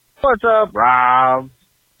What's up, Rob?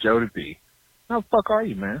 Jody B. How the fuck are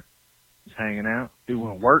you, man? Just hanging out,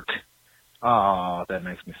 doing work. Oh, that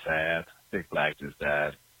makes me sad. Big Black just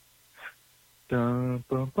died. Dun,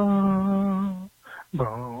 bum, bum,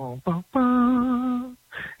 bum, bum, bum.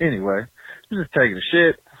 Anyway, just taking a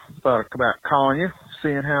shit. Thought about calling you,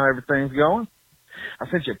 seeing how everything's going. I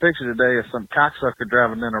sent you a picture today of some cocksucker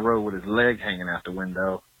driving down the road with his leg hanging out the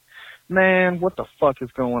window. Man, what the fuck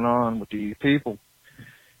is going on with these people?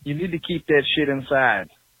 You need to keep that shit inside.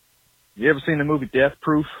 You ever seen the movie Death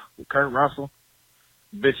Proof with Kurt Russell?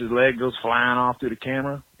 The bitch's leg goes flying off through the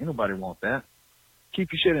camera. Ain't nobody want that. Keep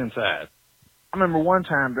your shit inside. I remember one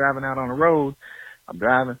time driving out on the road. I'm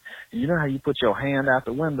driving, and you know how you put your hand out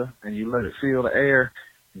the window and you let it feel the air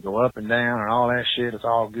and go up and down and all that shit? It's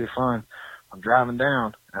all good fun. I'm driving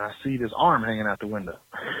down, and I see this arm hanging out the window.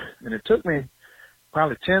 And it took me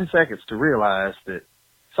probably 10 seconds to realize that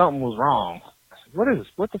something was wrong. I said, what is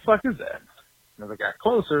this? What the fuck is that? And as I got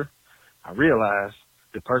closer, I realized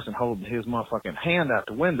the person holding his motherfucking hand out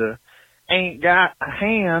the window ain't got a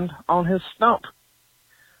hand on his stump.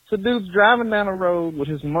 So dude's driving down the road with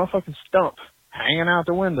his motherfucking stump hanging out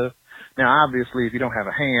the window. Now, obviously, if you don't have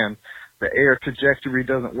a hand, the air trajectory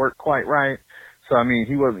doesn't work quite right. So, I mean,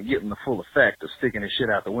 he wasn't getting the full effect of sticking his shit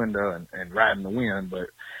out the window and riding the wind. But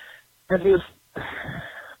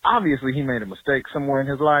obviously, he made a mistake somewhere in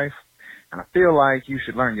his life. And I feel like you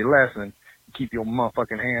should learn your lesson and keep your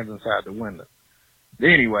motherfucking hands inside the window.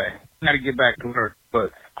 Anyway, gotta get back to work.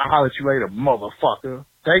 But I'll holler at you later, motherfucker.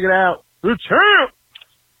 Take it out. The champ!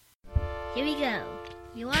 Here we go.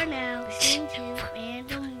 You are now listening to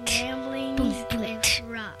Random Ramblings with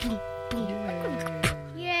Rob.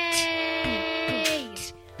 Yay!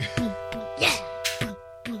 Yeah!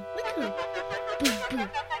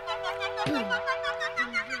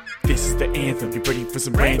 This is the anthem. Get ready for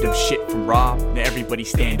some random shit from Rob. Now everybody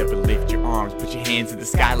stand up and lift your arms. Put your hands in the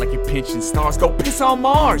sky like you're pinching stars. Go piss on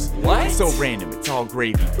Mars. What? It's so random. It's all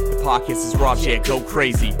gravy. The podcast is Rob. Yeah, go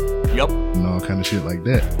crazy. Yup. And all kind of shit like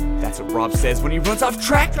that. That's what Rob says when he runs off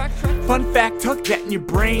track. Fun fact, tuck that in your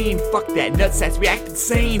brain. Fuck that, nutsacks, we act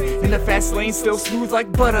insane. In the fast lane, still smooth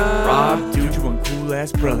like butter. Rob, dude, you one cool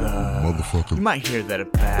ass brother. Motherfucker. You might hear that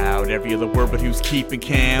about every other word, but who's keeping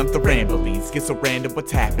camp? The ramblings get so random,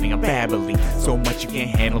 what's happening? I'm babbling so much you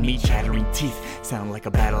can't handle me. Chattering teeth, sound like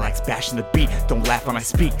a battle axe bashing the beat. Don't laugh when I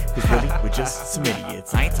speak, cause really, we're just some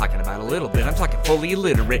idiots. I ain't talking about a little bit, I'm talking fully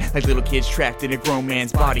illiterate. Like little kids trapped in a grown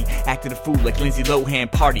man's body, acting a fool like Lindsay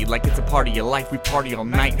Lohan party. Like it's a party of life, we party all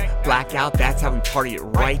night. Blackout, that's how we party it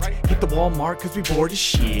right. Hit the Walmart cause we bored as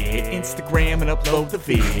shit. Instagram and upload the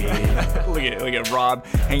vid. look at Rob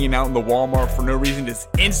hanging out in the Walmart for no reason,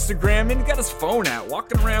 just Instagramming. He got his phone out,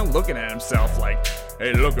 walking around looking at himself like,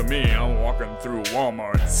 hey, look at me, I'm walking through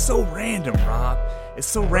Walmart. It's so random, Rob. It's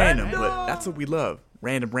so random, but that's what we love.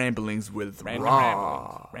 Random ramblings with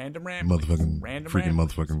Rob. Random ramblings. Motherfucking. Random Freaking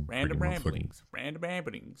ramblings. motherfucking. Random freaking ramblings. Random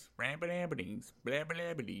ramblings. Random ramblings. Blah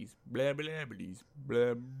blah blabbies. Blah blah blabbies.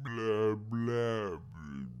 Blah blah blah.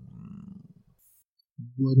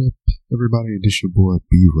 What up, everybody? This your boy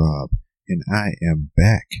B-Rob, and I am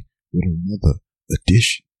back with another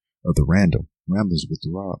edition of the Random Ramblers with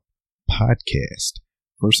Rob podcast.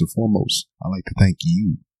 First and foremost, I'd like to thank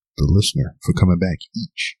you, the listener, for coming back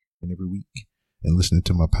each and every week and listening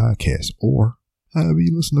to my podcast, or however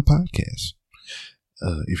you listen to podcasts.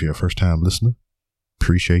 If you're a first-time listener,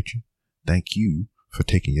 appreciate you. Thank you for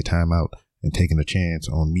taking your time out and taking a chance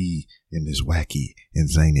on me in this wacky and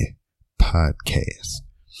zany podcast.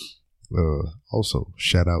 Also,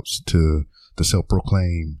 shout-outs to the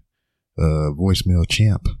self-proclaimed voicemail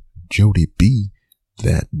champ, Jody B.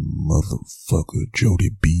 That motherfucker, Jody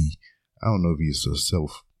B. I don't know if he's a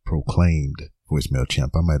self-proclaimed voicemail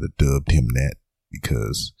champ. I might have dubbed him that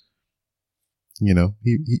because, you know,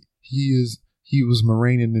 he was my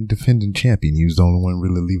reigning and defending champion. He was the only one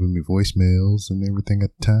really leaving me voicemails and everything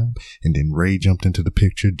at the time. And then Ray jumped into the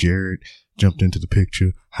picture. Jared jumped into the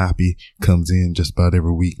picture. Hoppy comes in just about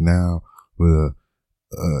every week now with a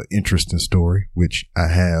interesting story, which I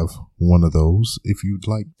have one of those. If you'd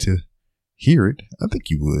like to hear it, I think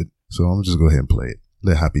you would. So I'm just go ahead and play it.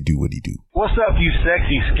 Let Hoppy do what he do. What's up, you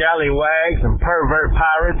sexy scallywags and pervert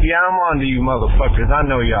pirates? Yeah, I'm on to you motherfuckers. I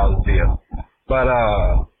know y'all's deal. But,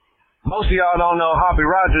 most of y'all don't know Hoppy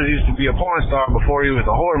Rogers used to be a porn star before he was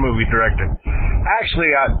a horror movie director. Actually,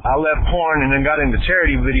 I left porn and then got into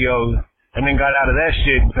charity videos and then got out of that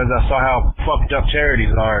shit because I saw how fucked up charities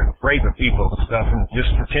are, raping people and stuff and just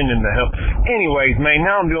pretending to help. Anyways, man,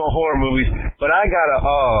 now I'm doing horror movies, but I got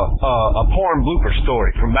a porn blooper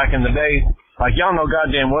story from back in the day. Like, y'all know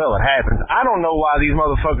goddamn well it happens. I don't know why these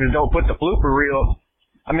motherfuckers don't put the blooper reel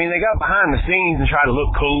I mean, they got behind the scenes and try to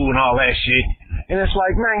look cool and all that shit. And it's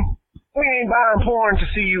like, man, we ain't buying porn to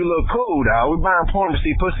see you look cool, dog. We're buying porn to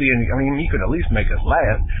see pussy, and I mean, you could at least make us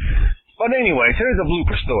laugh. But anyways, here's a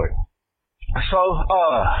blooper story. So,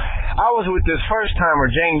 I was with this first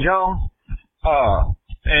timer, Jane Jones,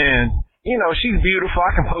 and, you know, she's beautiful.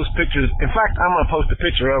 I can post pictures. In fact, I'm going to post a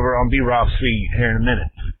picture of her on B-Rob's feed here in a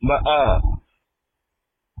minute. But,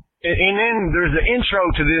 and then there's the intro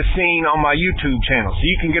to this scene on my YouTube channel. So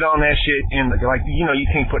you can get on that shit and, like, you know, you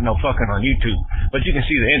can't put no fucking on YouTube, but you can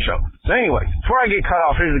see the intro. So anyway, before I get cut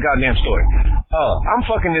off, here's the goddamn story. I'm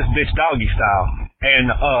fucking this bitch doggy style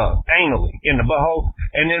and, anally in the butthole.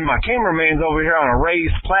 And then my cameraman's over here on a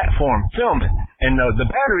raised platform filming. And the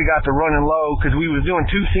battery got to running low because we was doing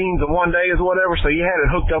 2 scenes in one day or whatever. So you had it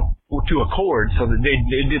hooked up to a cord so that it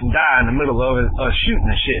didn't die in the middle of shooting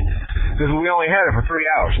the shit. Because we only had it for 3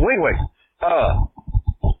 hours. Well, anyway,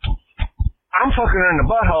 I'm fucking her in the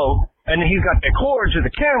butthole. And then he's got that cord to the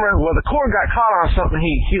camera. Well, the cord got caught on something.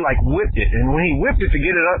 He like whipped it. And when he whipped it to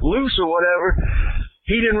get it loose or whatever,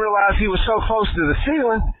 he didn't realize he was so close to the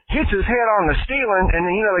ceiling, hits his head on the ceiling, and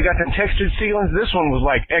then, you know, they got them textured ceilings. This one was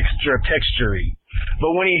like extra textury.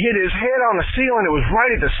 But when he hit his head on the ceiling, it was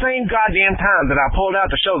right at the same goddamn time that I pulled out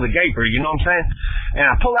to show the gaper, you know what I'm saying? And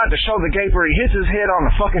I pull out to show the gaper, he hits his head on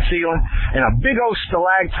the fucking ceiling, and a big old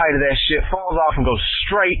stalactite of that shit falls off and goes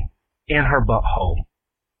straight in her butthole.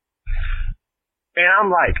 And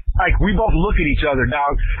I'm like, we both look at each other,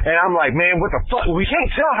 dog, and I'm like, man, what the fuck? We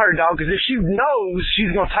can't tell her, dog, because if she knows,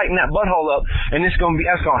 she's going to tighten that butthole up, and that's going to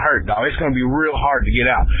hurt, dog. It's going to be real hard to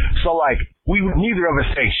get out. So, like, neither of us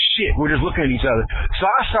say shit. We're just looking at each other. So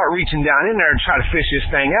I start reaching down in there to try to fish this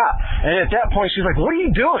thing out. And at that point, she's like, what are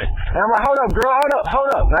you doing? And I'm like, hold up, girl,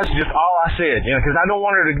 hold up. And that's just all I said, you know, because I don't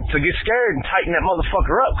want her to get scared and tighten that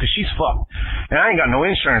motherfucker up, because she's fucked. And I ain't got no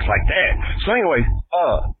insurance like that. So anyway,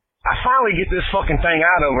 I finally get this fucking thing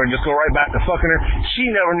out of her and just go right back to fucking her. She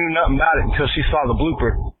never knew nothing about it until she saw the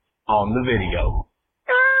blooper on the video.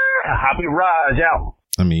 Hoppy Raj out.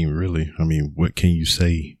 I mean, really? I mean, what can you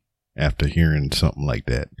say after hearing something like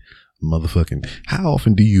that? Motherfucking, how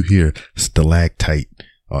often do you hear stalactite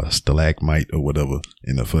or stalagmite or whatever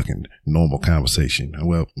in a fucking normal conversation?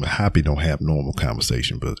 Well, Hoppy don't have normal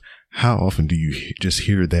conversation, but how often do you just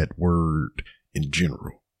hear that word in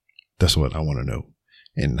general? That's what I want to know.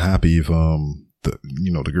 And Hoppy, if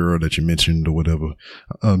the girl that you mentioned or whatever,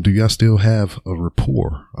 do y'all still have a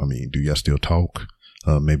rapport? I mean, do y'all still talk?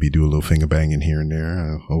 Maybe do a little finger banging here and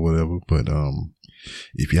there or whatever. But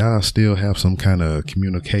if y'all still have some kind of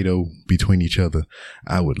communicato between each other,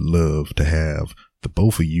 I would love to have the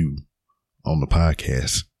both of you on the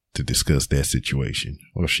podcast to discuss that situation.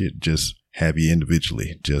 Or shit, just have you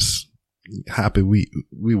individually. Just Hoppy, we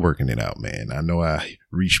working it out, man. I know I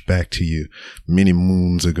reached back to you many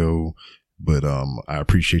moons ago, but I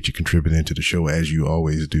appreciate you contributing to the show as you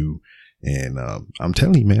always do. And I'm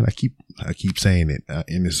telling you, man, I keep saying it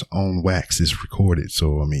in its own wax. It's recorded,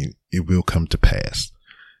 so I mean, it will come to pass.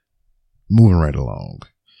 Moving right along.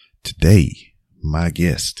 Today, my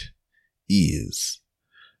guest is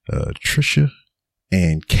Trisha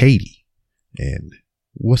and Katie. And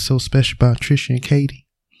what's so special about Trisha and Katie?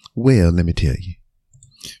 Well, let me tell you.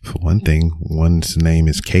 For one thing, one's name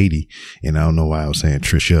is Katie, and I don't know why I was saying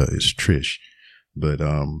Trisha is Trish, but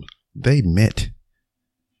they met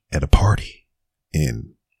at a party,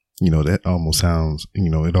 and that almost sounds,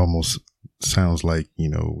 it almost sounds like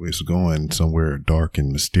it's going somewhere dark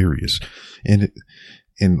and mysterious, and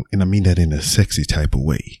I mean that in a sexy type of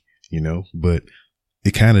way, but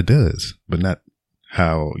it kind of does, but not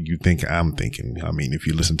how you think I'm thinking. I mean, if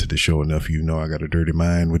you listen to the show enough, I got a dirty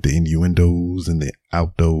mind with the innuendos and the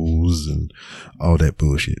outdos and all that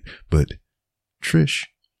bullshit. But Trish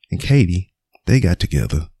and Katie, they got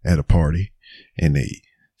together at a party and they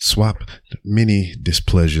swapped many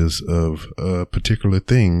displeasures of a particular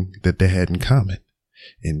thing that they had in common.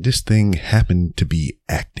 And this thing happened to be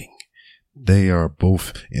acting. They are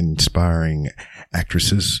both inspiring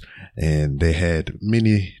actresses, and they had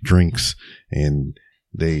many drinks, and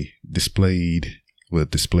they displayed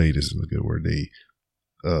isn't a good word. They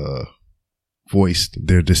voiced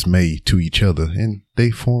their dismay to each other, and they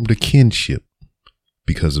formed a kinship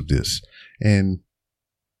because of this. And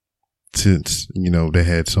since, they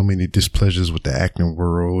had so many displeasures with the acting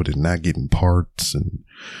world and not getting parts and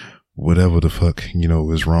whatever the fuck,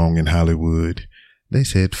 is wrong in Hollywood, they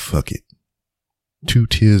said, fuck it. 2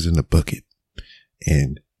 tears in the bucket.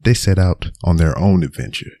 And they set out on their own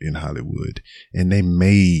adventure in Hollywood, and they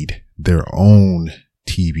made their own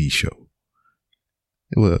TV show.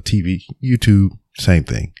 Well, TV, YouTube, same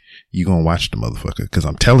thing. You gonna watch the motherfucker, because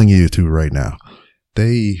I'm telling you to right now.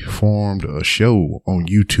 they formed a show on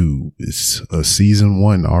YouTube. It's a season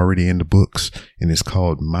 1 already in the books, and it's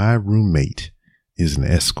called My Roommate is an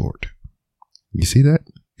Escort. You see that?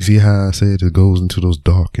 You see how I said it goes into those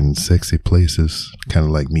dark and sexy places, kind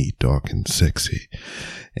of like me, dark and sexy.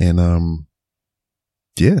 And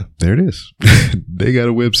yeah, there it is. They got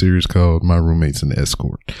a web series called My Roommate's an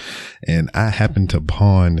Escort. And I happened to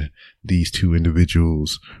pawn these two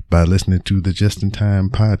individuals by listening to the Just in Time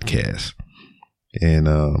podcast. And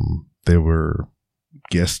there were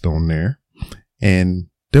guests on there. And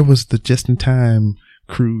there was the Just in Time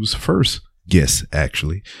crew's first guest,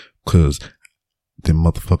 actually, because them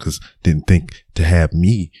motherfuckers didn't think to have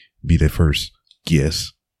me be their first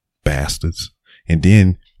guest. Bastards. And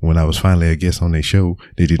then when I was finally a guest on their show,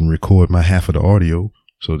 they didn't record my half of the audio.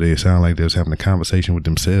 So they sound like they was having a conversation with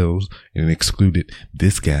themselves and excluded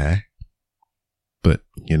this guy. But,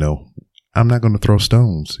 you know, I'm not going to throw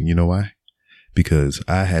stones. You know why? Because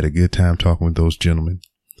I had a good time talking with those gentlemen,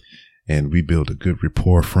 and we built a good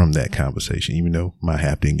rapport from that conversation, even though my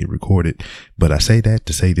half didn't get recorded. But I say that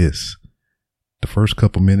to say this. The first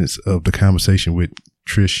couple minutes of the conversation with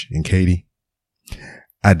Trish and Katie,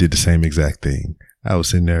 I did the same exact thing. I was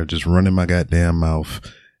sitting there just running my goddamn mouth,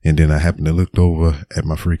 and then I happened to look over at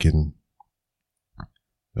my freaking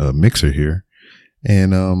mixer here,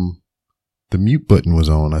 and the mute button was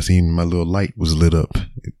on. I seen my little light was lit up,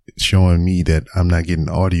 showing me that I'm not getting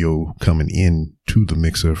audio coming in to the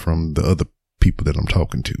mixer from the other people that I'm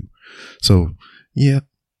talking to. So, yeah,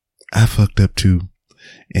 I fucked up too.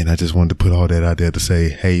 And I just wanted to put all that out there to say,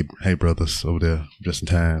 hey brothers over there, Just in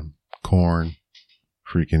Time, Corn,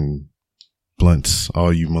 freaking Blunts,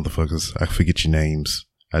 all you motherfuckers. I forget your names.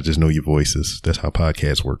 I just know your voices. That's how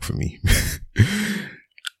podcasts work for me.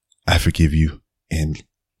 I forgive you. And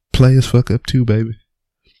players fuck up too, baby.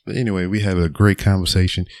 But anyway, we had a great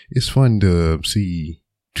conversation. It's fun to see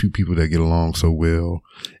two people that get along so well.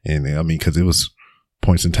 And I mean, cause it was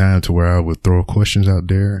points in time to where I would throw questions out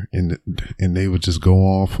there and they would just go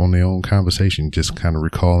off on their own conversation, just kind of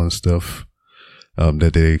recalling stuff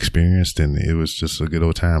that they experienced. And it was just a good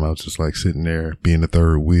old time. I was just like sitting there being the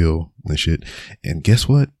third wheel and shit. And guess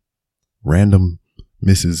what? Random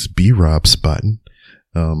Mrs. B. Rob spotting.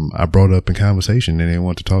 I brought up in conversation and they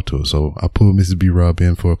wanted to talk to us. So I pulled Mrs. B. Rob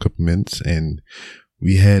in for a couple minutes and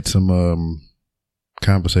we had some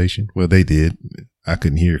conversation. Well, they did. I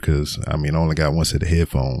couldn't hear because, I mean, I only got one set of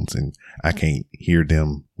headphones and I can't hear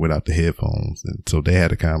them without the headphones. And so they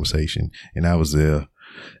had a conversation and I was there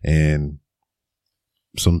and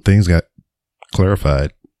some things got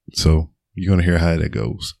clarified. So you're going to hear how that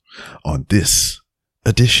goes on this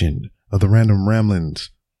edition of the Random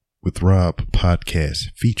Ramblings with Rob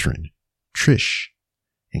podcast featuring Trish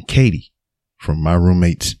and Katie from My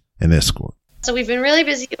Roommate's an Escort. So we've been really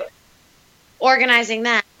busy organizing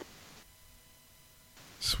that.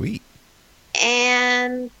 Sweet.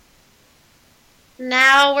 And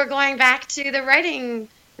now we're going back to the writing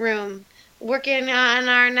room, working on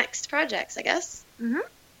our next projects, I guess. Mm-hmm.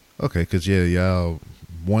 Okay, because, yeah, y'all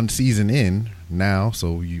one season in now,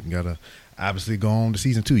 so you got to obviously go on to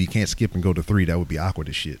season 2. You can't skip and go to 3. That would be awkward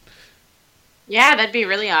as shit. Yeah, that'd be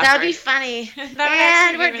really awkward. That would be funny.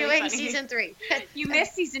 And we're doing funny. season 3. You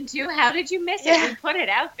missed season 2? How did you miss it? We put it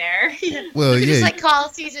out there. Well, we yeah. just like call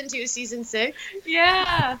season 2 season 6.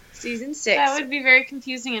 Yeah. Season 6. That would be very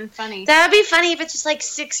confusing and funny. That would be funny if it's just like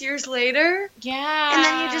 6 years later. Yeah. And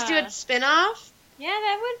then you just do a spin-off. Yeah,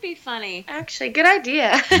 that would be funny. Actually, good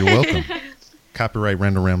idea. You're welcome. Copyright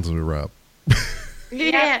Random Ramblings with Rob.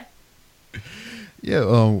 Yeah.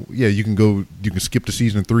 Yeah, you can skip to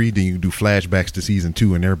season 3, then you can do flashbacks to season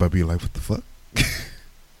 2, and everybody be like, what the fuck?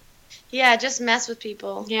 Yeah, just mess with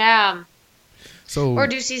people. Yeah. So Or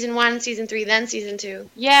do season 1, season 3, then season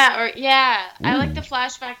 2. Yeah, I like the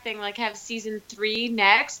flashback thing, like have season 3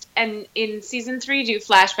 next, and in season 3 do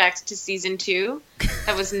flashbacks to season 2.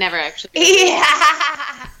 That was never actually.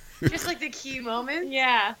 Yeah! Just like the key moments.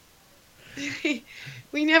 Yeah.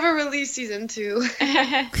 We never released season 2.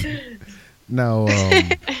 now,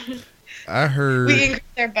 I heard We increased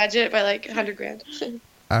our budget by like $100,000.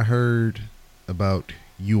 I heard about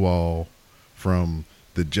you all from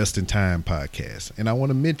the Just in Time podcast, and I want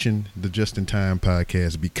to mention the Just in Time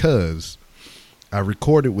podcast because I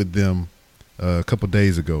recorded with them a couple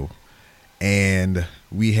days ago, and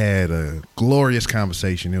we had a glorious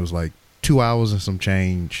conversation. It was like 2 hours and some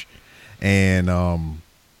change, and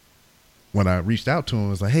when I reached out to him, I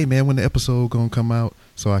was like, hey man, when the episode gonna come out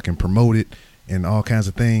so I can promote it and all kinds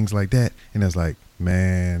of things like that. And I was like,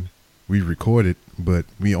 man, we recorded, but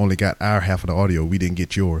we only got our half of the audio. We didn't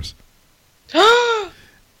get yours.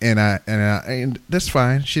 And that's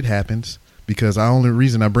fine. Shit happens because the only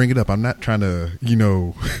reason I bring it up, I'm not trying to,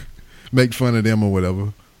 make fun of them or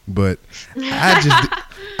whatever, but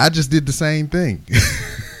I just did the same thing.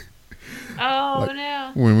 Oh, Like,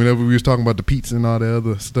 no. Whenever we was talking about the pizza and all the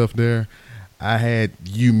other stuff there, I had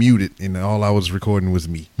you muted and all I was recording was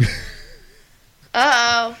me.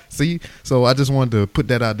 Uh-oh. See? So I just wanted to put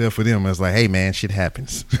that out there for them. I was like, hey, man, shit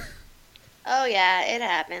happens. Oh, yeah, it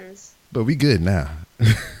happens. But we good now.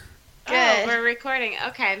 Oh, Good. we're recording.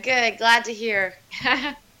 Okay. Good. Glad to hear.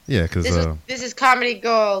 Yeah, because This is comedy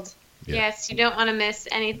gold. Yeah. Yes, you don't want to miss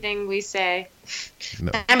anything we say.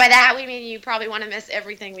 no. And by that, we mean you probably want to miss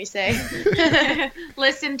everything we say.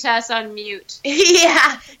 Listen to us on mute.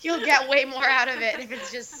 Yeah, you'll get way more out of it if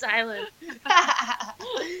it's just silent.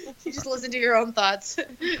 You just listen to your own thoughts. All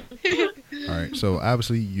right. So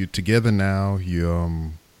obviously you're together now. You're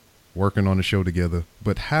working on the show together.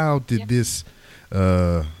 But how did this,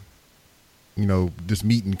 this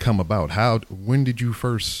meeting come about? When did you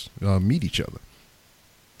first meet each other?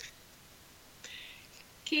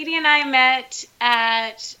 Katie and I met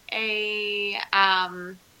at a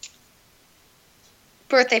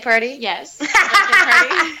Birthday party. yes, birthday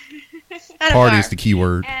party. At a Party is bar. the key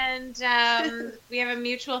word. And we have a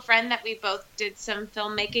mutual friend that we both did some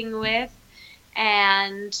filmmaking with,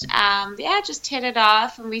 and just hit it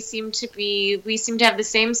off. And we seem to have the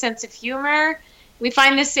same sense of humor. We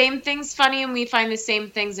find the same things funny, and we find the same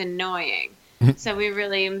things annoying. So we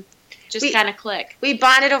really just kind of click. We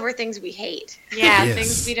bonded over things we hate. Yeah, Yes.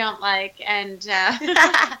 things we don't like, and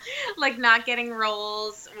like not getting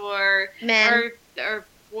roles or Men. or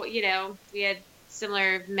we had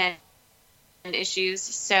similar men issues,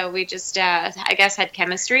 so we just I guess had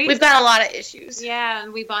chemistry. We've got a lot of issues. Yeah,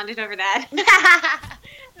 and we bonded over that.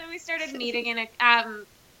 Then we started meeting, and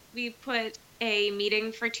we put a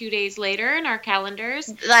meeting for 2 days later in our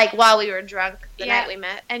calendars, Like while we were drunk the Yeah. night we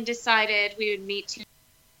met. and decided we would meet 2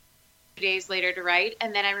 days later to write.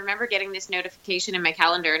 And then I remember getting this notification in my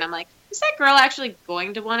calendar, and I'm like, is that girl actually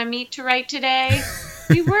going to want to meet to write today?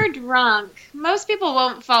 We were drunk. Most people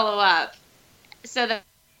won't follow up. So that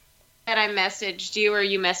I messaged you or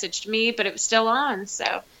you messaged me, but it was still on.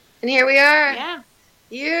 So, And here we are. yeah.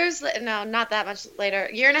 Years later. No, not that much later.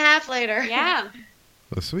 Year and a half later. Yeah.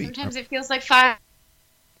 Well, sweet. Sometimes it feels like 5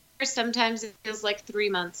 years. Sometimes it feels like 3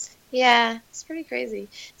 months. Yeah, it's pretty crazy.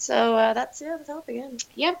 So that's how it began.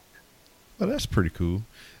 Yep. Well, that's pretty cool.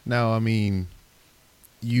 Now, I mean,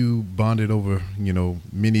 you bonded over,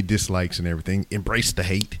 many dislikes and everything, embraced the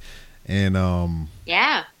hate, and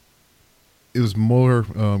Yeah. it was more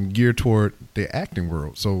geared toward the acting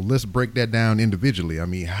world. So let's break that down individually. I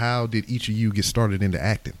mean, how did each of you get started into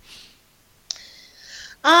acting?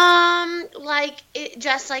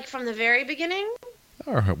 Just like from the very beginning.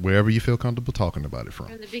 Or wherever you feel comfortable talking about it from.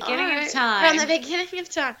 From the beginning Alright, of time. From the beginning of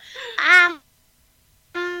time.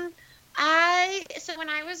 So when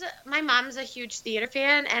my mom's a huge theater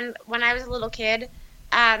fan, and when I was a little kid,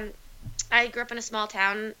 I grew up in a small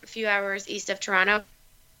town a few hours east of Toronto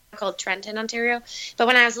called Trenton, Ontario. But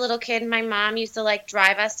when I was a little kid, my mom used to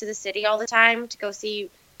drive us to the city all the time to go see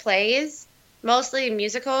plays, mostly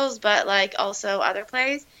musicals, but also other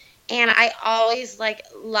plays. And I always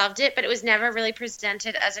loved it, but it was never really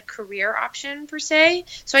presented as a career option per se.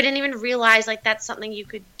 So I didn't even realize that's something you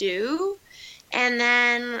could do. And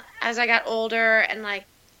then as I got older and I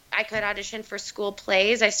could audition for school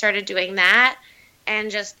plays, I started doing that and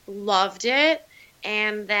just loved it.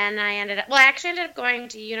 And then I ended up going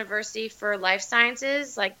to university for life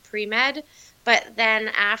sciences, pre-med. But then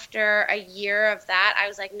after a year of that, I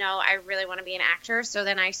was like, no, I really want to be an actor. So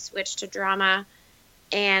then I switched to drama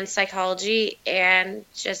and psychology and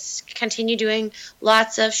just continued doing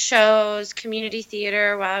lots of shows, community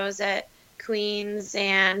theater while I was at Queen's,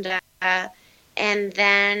 and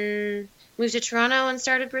then moved to Toronto and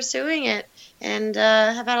started pursuing it, and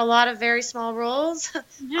have had a lot of very small roles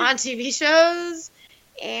on TV shows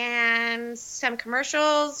and some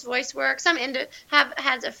commercials, voice work. Have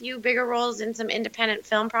had a few bigger roles in some independent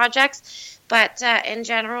film projects, but in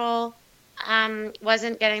general,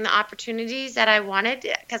 wasn't getting the opportunities that I wanted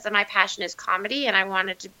because my passion is comedy, and I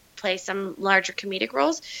wanted to play some larger comedic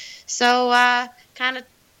roles. So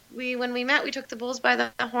when we met, we took the bulls by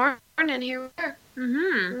the horn, and here we are.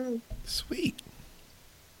 Mm-hmm. Sweet.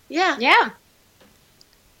 Yeah. Yeah.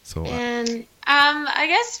 So And I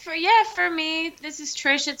guess for me, this is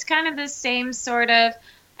Trish. It's kind of the same sort of.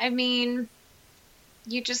 I mean,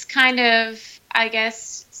 you just kind of, I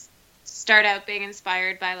guess, start out being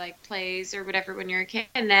inspired by plays or whatever when you're a kid,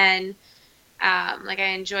 and then I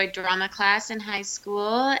enjoyed drama class in high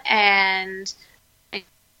school, and I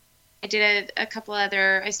did a couple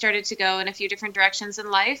other, I started to go in a few different directions in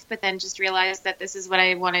life, but then just realized that this is what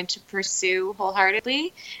I wanted to pursue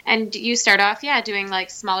wholeheartedly. And you start off, doing like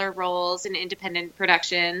smaller roles in independent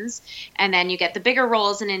productions, and then you get the bigger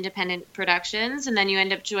roles in independent productions, and then you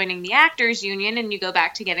end up joining the Actors Union, and you go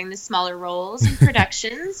back to getting the smaller roles in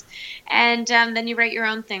productions, and then you write your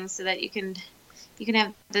own things so that you can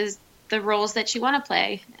have the roles that you want to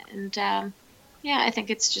play. And I think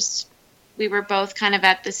it's just, we were both kind of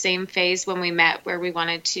at the same phase when we met, where we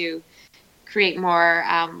wanted to create more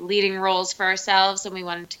leading roles for ourselves, and we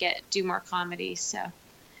wanted to do more comedy. So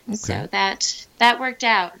that worked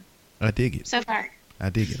out. I dig it. So far. I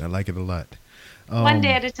dig it. I like it a lot. One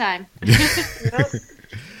day at a time.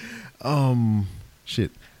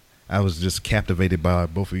 Shit. I was just captivated by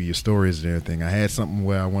both of your stories and everything. I had something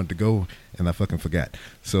where I wanted to go, and I fucking forgot.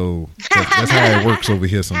 So that's how it works over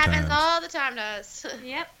here sometimes. Happens all the time to us.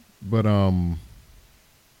 Yep. But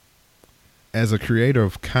as a creator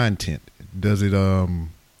of content, does it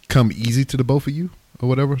come easy to the both of you or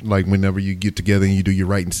whatever? Like whenever you get together and you do your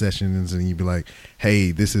writing sessions and you be like,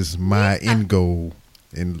 "Hey, this is my end goal,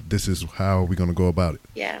 and this is how we're gonna go about it."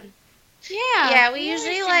 Yeah. Yeah. We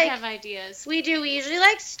usually have ideas. We do. We usually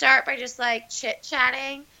start by just chit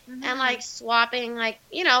chatting and swapping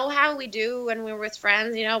how we do when we're with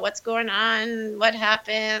friends. What's going on, what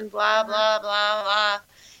happened, blah blah blah blah.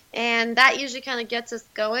 And that usually kind of gets us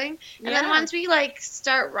going. And then once we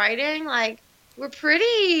start writing, we're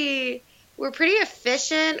pretty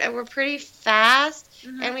efficient and we're pretty fast,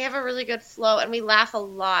 and we have a really good flow, and we laugh a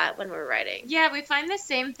lot when we're writing. Yeah, we find the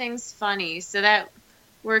same things funny, so that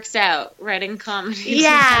works out, writing comedy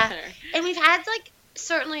together. together. And we've had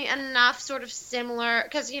certainly enough sort of similar,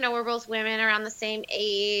 because we're both women around the same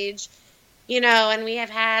age, and we have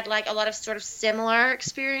had a lot of sort of similar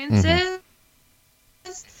experiences.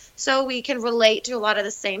 So we can relate to a lot of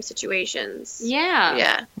the same situations.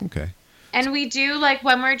 Yeah. Okay. And we do,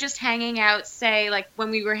 when we're just hanging out, say,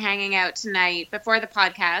 when we were hanging out tonight before the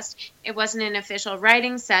podcast, it wasn't an official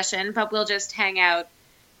writing session, but we'll just hang out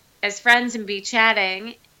as friends and be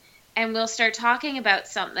chatting, and we'll start talking about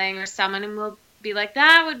something or someone, and we'll be like,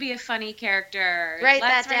 that would be a funny character. Let's write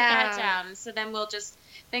that down. So then we'll just,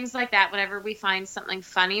 things like that, whenever we find something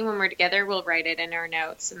funny when we're together, we'll write it in our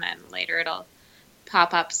notes, and then later it'll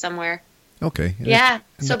pop up somewhere. Okay. Yeah.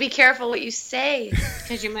 So be careful what you say,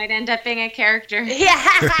 because you might end up being a character. Yeah.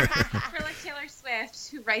 For Taylor Swift,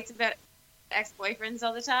 who writes about ex-boyfriends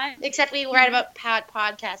all the time. Except we write about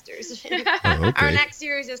podcasters. Oh, okay. Our next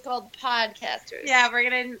series is called Podcasters. Yeah, we're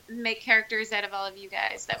gonna make characters out of all of you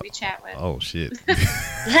guys that we chat with. Oh shit.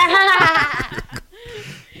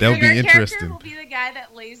 That would be Your interesting. character will be the guy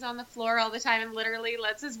that lays on the floor all the time and literally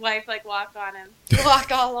lets his wife walk on him.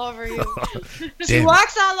 Walk all over you. She Damn.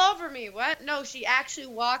 walks all over me. What? No, she actually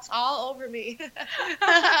walks all over me.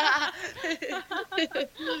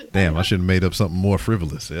 Damn, I should have made up something more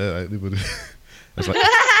frivolous. Yeah, it would. It's like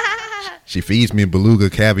she feeds me beluga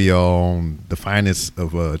caviar on the finest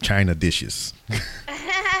of China dishes. Okay,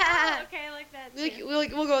 I like that.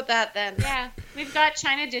 We'll go with that then. Yeah, we've got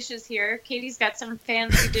China dishes here. Katie's got some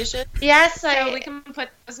fancy dishes. Yes, So we can put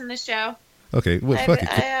those in the show. Okay, well, fuck it.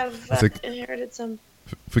 I have It's like- inherited some.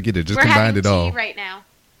 Forget it. Just We're combine having it all. tea right now.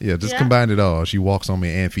 Yeah, just Yeah. combine it all. She walks on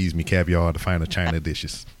me and feeds me caviar to find the China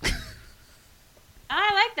dishes.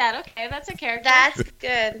 I like that. Okay, that's a character. That's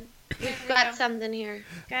good. We've we got go. something here.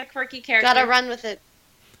 Got a quirky character. Gotta run with it.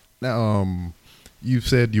 Now, you've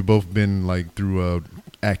said you've both been through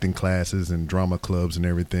acting classes and drama clubs and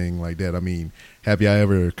everything like that. I mean, have y'all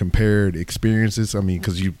ever compared experiences? I mean,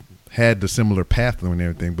 because you had the similar path and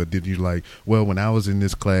everything, but did you well, when I was in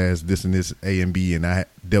this class, this and this A and B, and I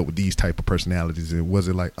dealt with these type of personalities, and was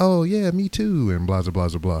it oh yeah, me too, and blah blah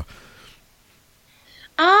blah blah.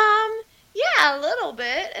 Yeah, a little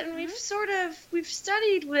bit, and we've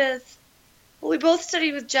studied with. Well, we both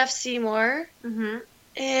studied with Jeff Seymour. Mm-hmm.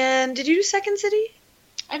 And did you do Second City?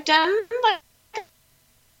 I've done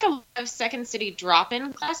a lot of Second City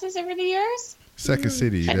drop-in classes over the years. Second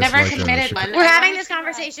City. I've that's never like committed one. We're I having wanted this to go.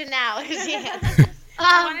 conversation now.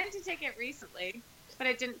 I wanted to take it recently, but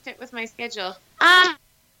it didn't fit with my schedule. I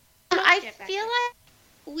Get back feel there.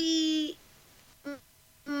 like we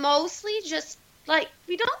mostly just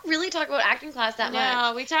we don't really talk about acting class that much.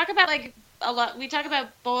 No, we talk about a lot. We talk about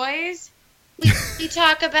boys, We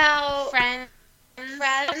talk about friends,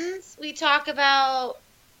 We talk about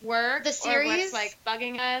work, the or series. what's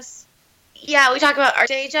bugging us. Yeah, we talk about our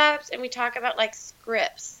day jobs, and we talk about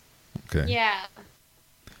scripts. Okay. Yeah.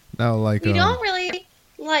 Now, We don't really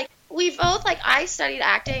we both I studied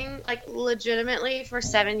acting legitimately for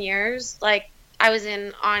 7 years. I was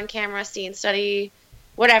in on camera scene study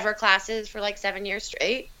whatever classes for like 7 years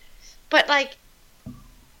straight. But like,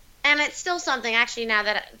 and it's still something actually now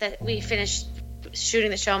that we finished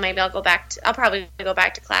shooting the show, maybe I'll probably go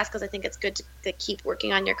back to class because I think it's good to keep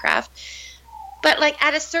working on your craft. But like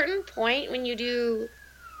at a certain point when you do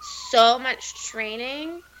so much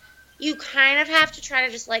training, you kind of have to try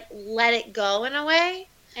to just like let it go in a way.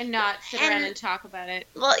 And not sit around and talk about it.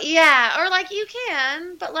 Well, yeah, or like you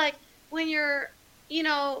can, but like when you're,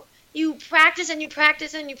 you practice and you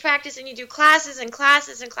practice and you practice and you do classes and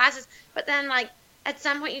classes and classes, but then like at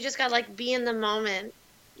some point you just gotta like be in the moment.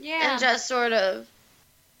 Yeah. And just sort of.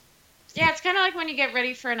 Yeah, it's kind of like when you get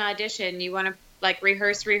ready for an audition, you want to like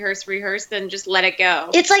rehearse, then just let it go.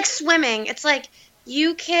 It's like swimming. It's like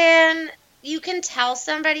you can tell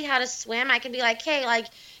somebody how to swim. I can be like, hey, like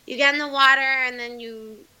you get in the water and then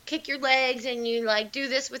you kick your legs and you like do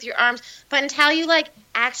this with your arms. But until you like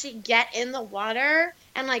actually get in the water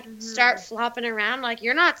and like start flopping around, like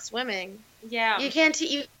you're not swimming. Yeah. You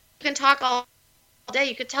can talk all day.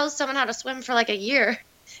 You could tell someone how to swim for like a year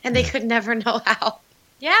and they could never know how.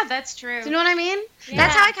 Yeah, that's true. Do you know what I mean? Yeah.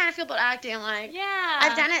 That's how I kind of feel about acting. Like, yeah,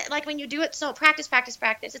 I've done it. Like when you do it, so practice.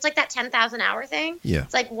 It's like that 10,000 hour thing. Yeah.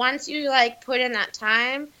 It's like once you like put in that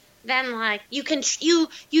time, then like you can you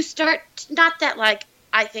start. Not that like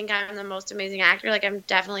I think I'm the most amazing actor. Like I'm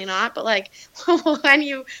definitely not. But like when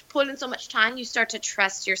you put in so much time, you start to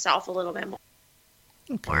trust yourself a little bit more.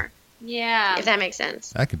 Okay. Yeah. If that makes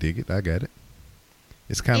sense. I can dig it. I got it.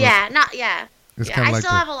 It's kind of It's yeah. kind of I like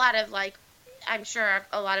still have a lot of like. I'm sure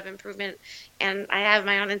a lot of improvement, and I have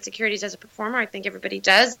my own insecurities as a performer. I think everybody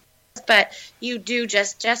does, but you do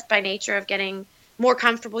just by nature of getting more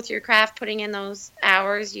comfortable with your craft, putting in those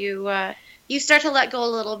hours, you start to let go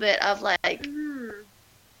a little bit of like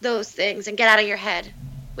those things and get out of your head,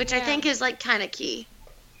 which I think is like kind of key.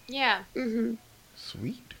 Yeah. Mhm.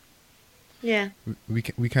 Sweet. Yeah.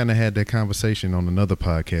 We kind of had that conversation on another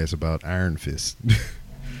podcast about Iron Fist.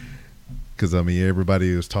 Because, I mean,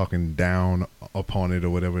 everybody was talking down upon it or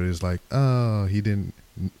whatever. It's like, oh, he didn't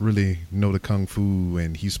really know the Kung Fu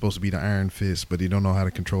and he's supposed to be the Iron Fist, but he don't know how to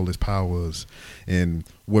control his powers. And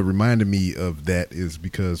what reminded me of that is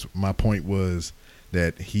because my point was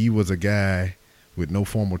that he was a guy with no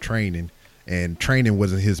formal training and training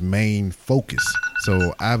wasn't his main focus.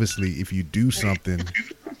 So, obviously, if you do something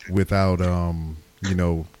without,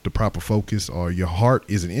 the proper focus or your heart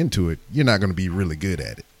isn't into it, you're not going to be really good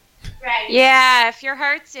at it. Right. Yeah, if your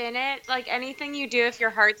heart's in it, like anything you do, if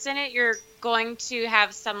your heart's in it, you're going to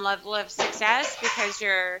have some level of success because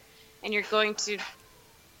you're going to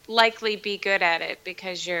likely be good at it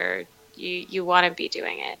because you want to be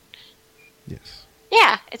doing it. Yes.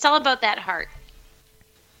 Yeah, it's all about that heart.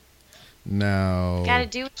 Now. Got to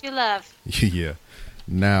do what you love. Yeah.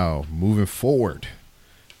 Now, moving forward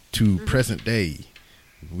to present day,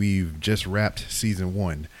 we've just wrapped season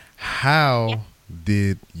 1. How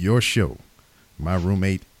did your show, My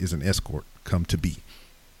Roommate is an Escort, come to be?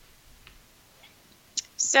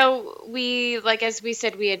 So we, like as we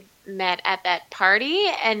said, we had met at that party,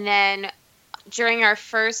 and then during our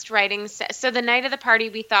first writing so the night of the party,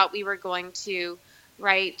 we thought we were going to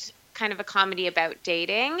write kind of a comedy about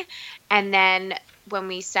dating, and then when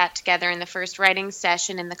we sat together in the first writing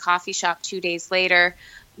session in the coffee shop 2 days later,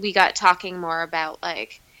 we got talking more about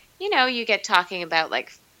like, you get talking about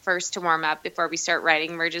like first to warm up before we start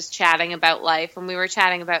writing. We're just chatting about life, and we were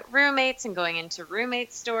chatting about roommates and going into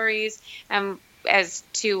roommate stories. As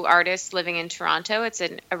two artists living in Toronto, it's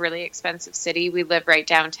a really expensive city. We live right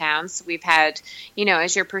downtown, so we've had,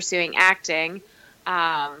 as you're pursuing acting,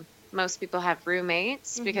 most people have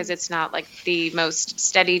roommates because it's not like the most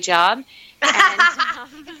steady job. And,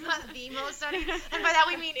 it's not the most steady, and by that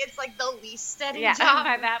we mean it's like the least steady job. And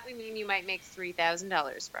by that we mean you might make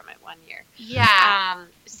 $3,000 from it 1 year. Yeah.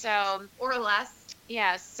 So or less.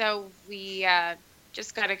 Yeah. So we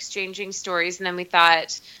just got exchanging stories, and then we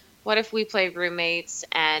thought, what if we play roommates,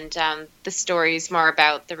 and the story's more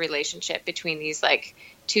about the relationship between these like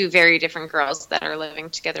two very different girls that are living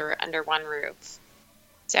together under one roof.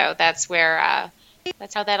 So that's where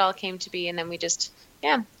that's how that all came to be, and then we just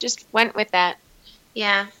went with that.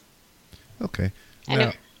 Yeah. Okay.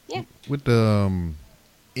 And now, with the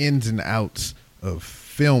ins and outs of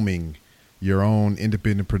filming your own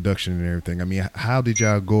independent production and everything, I mean, how did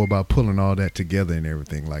y'all go about pulling all that together and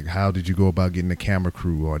everything? Like, how did you go about getting a camera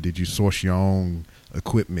crew, or did you source your own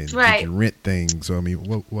equipment? Right. Did you rent things? So, I mean,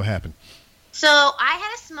 what happened? So I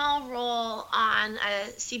had a small role on a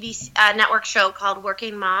CBC network show called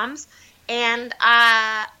Working Moms, and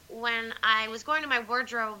when I was going to my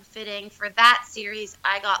wardrobe fitting for that series,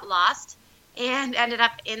 I got lost and ended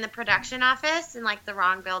up in the production office in like the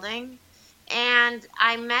wrong building. and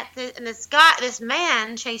I met this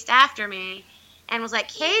man chased after me and was like,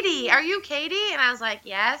 Katie, are you Katie? And I was like,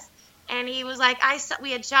 yes. And he was like,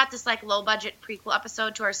 we had shot this like low budget prequel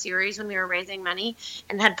episode to our series when we were raising money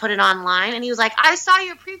and had put it online. And he was like, I saw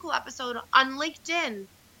your prequel episode on LinkedIn and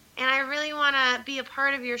I really want to be a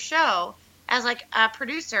part of your show as like a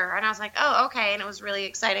producer. And I was like, oh, okay. And it was really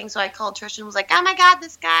exciting. So I called Trish and was like, oh my God,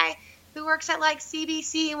 this guy who works at like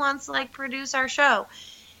CBC wants to like produce our show.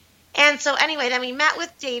 And so anyway, then we met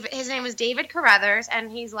with David. His name was David Carruthers, and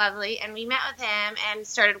he's lovely. And we met with him and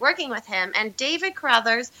started working with him. And David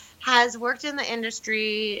Carruthers has worked in the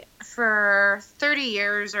industry for 30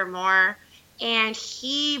 years or more. And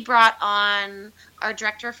he brought on our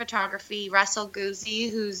director of photography, Russell Guzzi,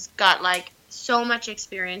 who's got like so much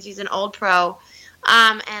experience. He's an old pro.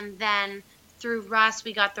 And then through Russ,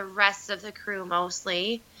 we got the rest of the crew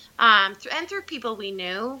mostly, and through people we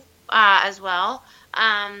knew as well.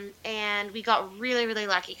 And we got really, really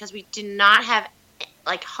lucky because we did not have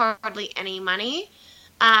like hardly any money.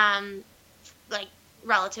 Like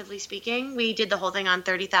relatively speaking, we did the whole thing on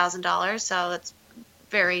 $30,000. So that's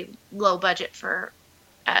very low budget for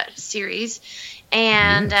a series.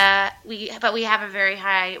 And, we have a very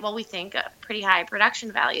high, we think a pretty high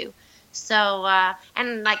production value. So,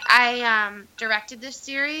 and like I, directed this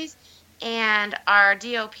series. And our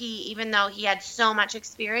DOP, even though he had so much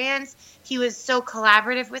experience, he was so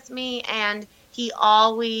collaborative with me, and he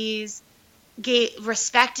always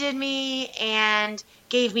respected me and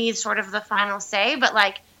gave me sort of the final say. But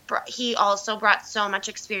like, he also brought so much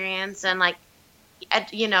experience and like,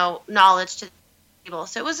 knowledge to the table.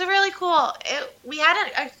 So it was a really cool. We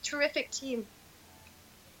had a terrific team.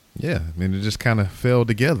 Yeah, I mean, it just kind of fell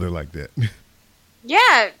together like that.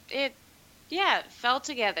 It fell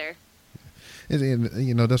together.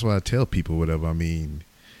 And that's why I tell people whatever. I mean,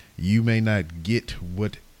 you may not get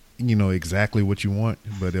what, exactly what you want,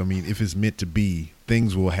 but I mean, if it's meant to be,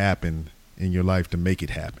 things will happen in your life to make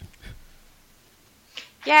it happen.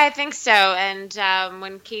 Yeah, I think so. And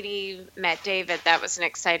when Katie met David, that was an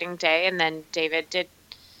exciting day. And then David did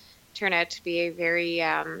turn out to be a very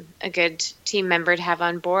a good team member to have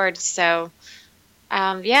on board. So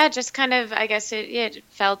just kind of, I guess it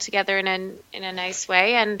fell together in a nice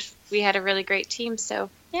way, and we had a really great team. So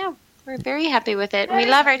yeah, we're very happy with it. We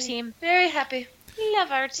love our team. Very happy. We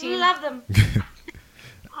love our team. We love them.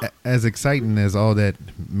 As exciting as all that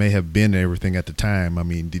may have been and everything at the time, I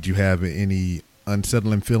mean, did you have any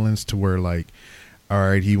unsettling feelings to where like, all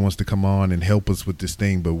right, he wants to come on and help us with this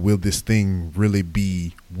thing, but will this thing really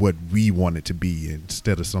be what we want it to be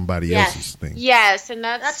instead of somebody else's thing? Yes, and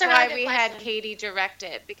that's why really we had Katie direct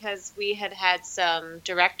it, because we had some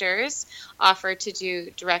directors offer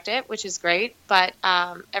to direct it, which is great. But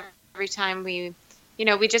every time we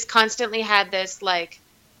just constantly had this like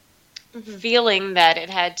feeling that it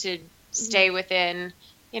had to stay within,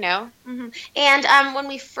 And when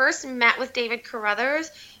we first met with David Carruthers,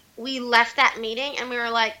 we left that meeting and we were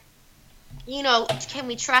like, can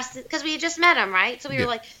we trust it? Because we had just met him, right? So we were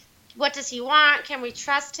like, what does he want? Can we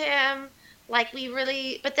trust him? Like,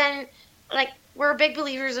 but then, like, we're big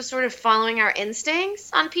believers of sort of following our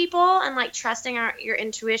instincts on people and, like, trusting your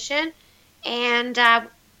intuition. And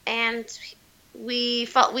we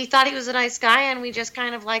thought he was a nice guy, and we just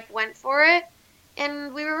kind of, like, went for it.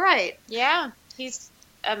 And we were right. Yeah, he's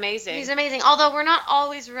amazing. He's amazing, although we're not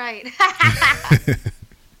always right.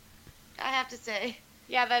 I have to say.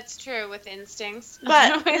 Yeah, that's true with instincts.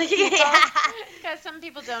 But because some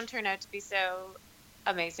people don't turn out to be so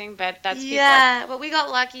amazing, but that's people. Yeah, but we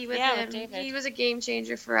got lucky with him. With David. He was a game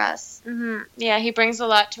changer for us. Mm-hmm. Yeah, he brings a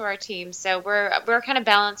lot to our team. So we're kind of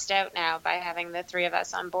balanced out now by having the three of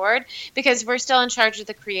us on board, because we're still in charge of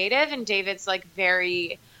the creative, and David's like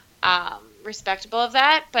very respectable of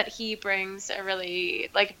that, but he brings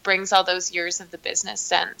brings all those years of the business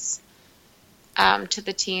sense to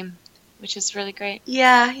the team, which is really great.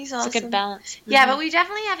 Yeah, he's awesome. It's a good balance. Yeah, but we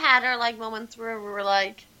definitely have had our like moments where we were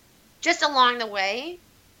like, just along the way,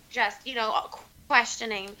 just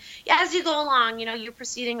questioning. Yeah, as you go along, you're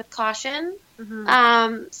proceeding with caution.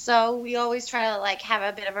 Mm-hmm. So we always try to like have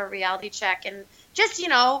a bit of a reality check and just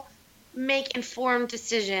make informed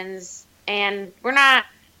decisions. And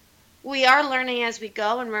we are learning as we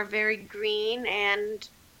go, and we're very green, and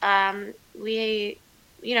we're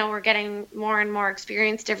getting more and more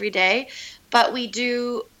experienced every day, but we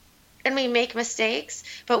make mistakes,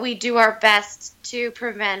 but we do our best to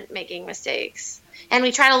prevent making mistakes. And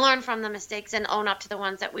we try to learn from the mistakes and own up to the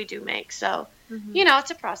ones that we do make. So,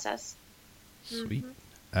 it's a process. Sweet.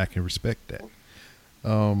 I can respect that.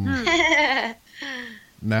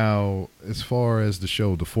 Now, as far as the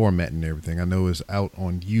show, the format and everything, I know it's out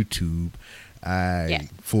on YouTube.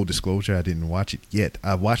 Full disclosure, I didn't watch it yet.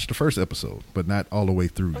 I watched the first episode, but not all the way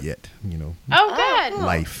through yet. Oh, good.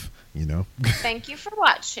 Life. Thank you for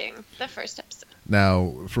watching the first episode.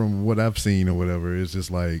 Now, from what I've seen or whatever, it's just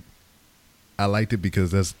like I liked it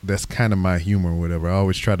because that's kind of my humor or whatever. I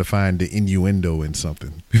always try to find the innuendo in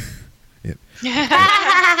something, and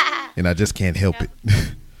I just can't help it.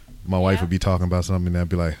 My wife would be talking about something, and I'd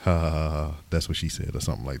be like, "Ha ha ha, ha, that's what she said," or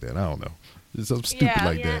something like that. I don't know, it's something stupid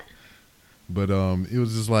like that. But it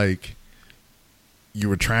was just like you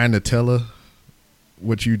were trying to tell her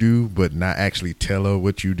what you do, but not actually tell her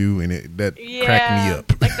what you do, and that cracked me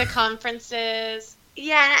up. Like the conferences.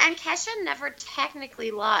 Yeah, and Kesha never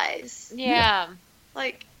technically lies. Yeah.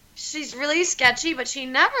 Like, she's really sketchy, but she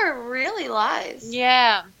never really lies.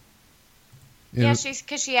 Yeah. Yeah,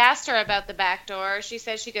 because she asked her about the back door. She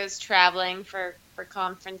said she goes traveling for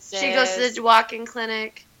conferences. She goes to the walk-in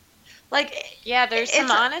clinic. Like, yeah, there's some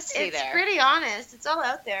honesty there. It's pretty honest. It's all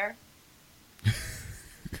out there.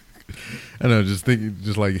 I know, just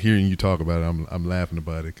like hearing you talk about it, I'm laughing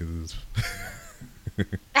about it because it's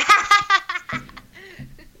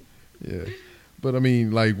yeah. But I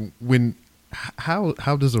mean, like,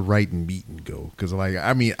 how does a writing meeting go? Because like,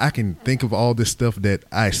 I mean, I can think of all this stuff that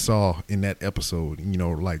I saw in that episode,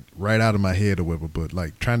 like right out of my head or whatever. But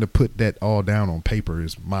like trying to put that all down on paper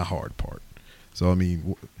is my hard part. So I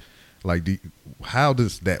mean, like, how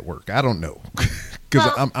does that work? I don't know,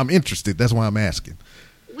 because I'm interested. That's why I'm asking.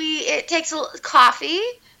 It takes coffee.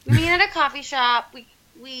 We meet at a coffee shop.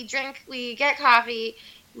 We drink. We get coffee.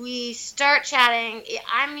 We start chatting.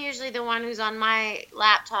 I'm usually the one who's on my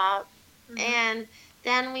laptop, and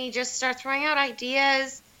then we just start throwing out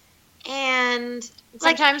ideas. And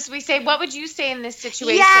sometimes we say, "What would you say in this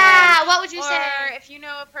situation?" Yeah, what would you say? Or if you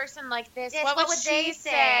know a person like this, what would she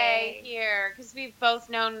say here? Because we've both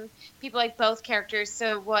known people like both characters.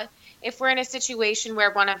 So what if we're in a situation where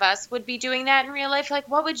one of us would be doing that in real life? Like,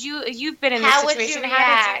 what would you've been in this situation?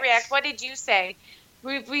 How did you react? What did you say?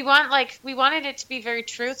 We wanted it to be very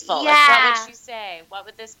truthful. Yeah. Like, what would you say? What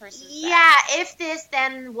would this person say? Yeah, if this,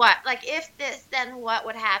 then what? Like, if this, then what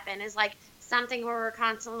would happen? Is like something where we're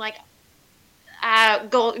constantly like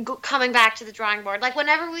coming back to the drawing board. Like,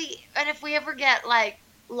 if we ever get like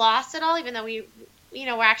lost at all, even though we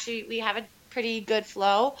have a pretty good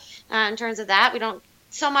flow in terms of that. We don't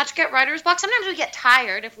so much get writer's block. Sometimes we get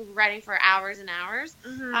tired if we're writing for hours and hours.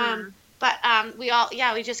 But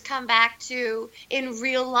we just come back to, in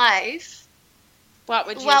real life, what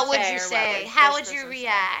would you say? How would you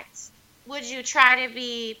react? Would you try to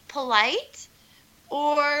be polite,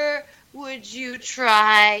 or would you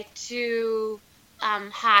try to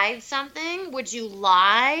hide something? Would you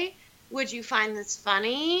lie? Would you find this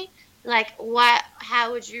funny? Like,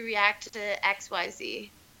 how would you react to XYZ?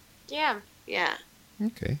 Yeah. Yeah.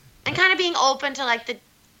 Okay. And kind of being open to like the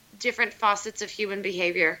different facets of human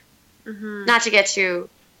behavior. Mm-hmm. Not to get too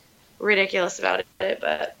ridiculous about it,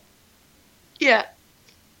 but yeah.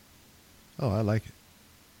 Oh, I like it.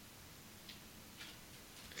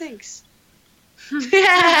 Thanks.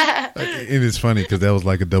 Yeah. It is funny because that was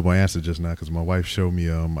like a double answer just now, because my wife showed me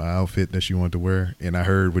an outfit that she wanted to wear, and I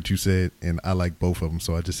heard what you said, and I like both of them,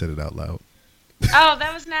 so I just said it out loud. Oh,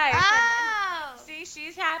 that was nice. Oh. See,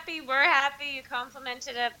 she's happy. We're happy. You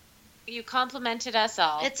complimented us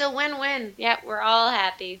all. It's a win-win. Yep, we're all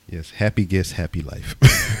happy. Yes, happy guest, happy life.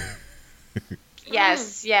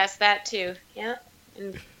 Yes, that too. Yeah.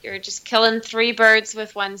 And you're just killing 3 birds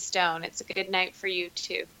with 1 stone. It's a good night for you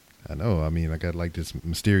too. I know. I mean, I got like this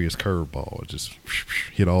mysterious curveball. Just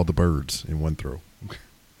hit all the birds in one throw.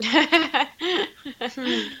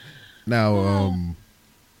 Now,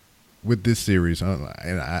 with this series, and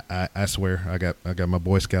I swear, I got my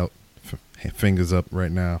Boy Scout fingers up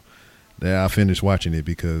right now. That I finished watching it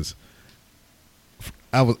because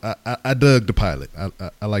I dug the pilot.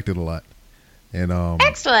 I liked it a lot, and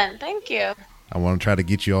excellent. Thank you. I want to try to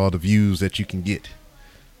get you all the views that you can get.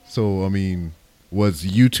 So, I mean, was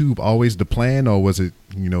YouTube always the plan, or was it,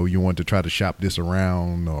 you want to try to shop this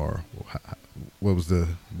around, or what was the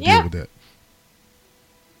deal with that?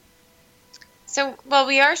 So, well,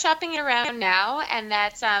 we are shopping it around now, and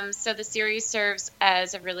that's so the series serves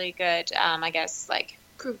as a really good, I guess, like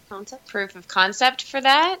proof of concept for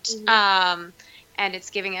that. Mm-hmm. And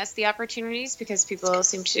it's giving us the opportunities because people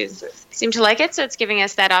seem to like it. So it's giving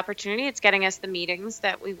us that opportunity. It's getting us the meetings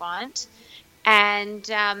that we want. And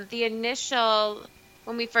the initial,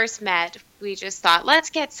 when we first met, we just thought,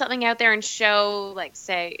 let's get something out there and show,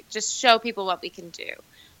 just show people what we can do.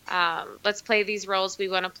 let's play these roles we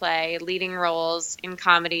want to play, leading roles in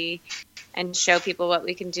comedy, and show people what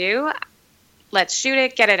we can do. Let's shoot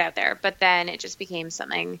it, get it out there. But then it just became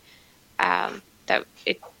something that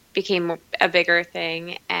it became a bigger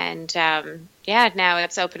thing. And now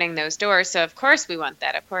it's opening those doors. So of course we want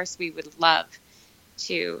that. Of course we would love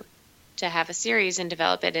to have a series and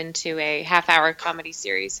develop it into a half-hour comedy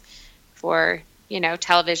series for,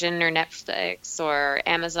 television or Netflix or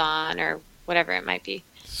Amazon or whatever it might be.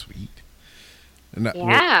 Sweet. So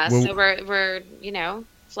we're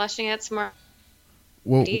fleshing out some more.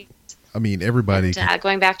 Well, I mean, everybody and,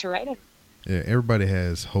 going back to writing. Yeah, everybody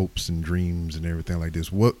has hopes and dreams and everything like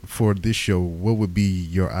this. What for this show? What would be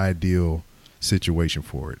your ideal situation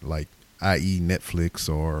for it? Like, i.e.,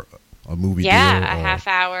 Netflix or a movie deal? Yeah, a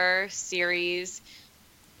half-hour series.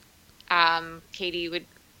 Katie would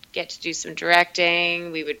get to do some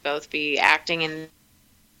directing. We would both be acting in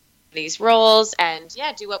these roles, and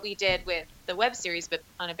do what we did with the web series, but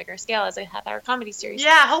on a bigger scale as a half-hour comedy series.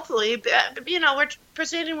 Yeah, hopefully. We're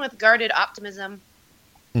proceeding with guarded optimism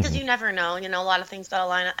because you never know. A lot of things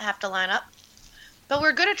have to line up. But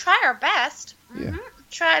we're going to try our best. Yeah.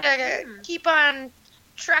 Try to keep on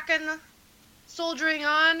trucking, soldiering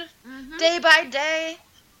on, day by day,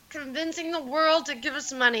 convincing the world to give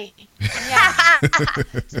us money. Yeah.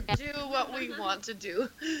 Do what we want to do.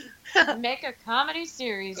 Make a comedy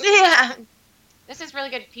series. Yeah. This is really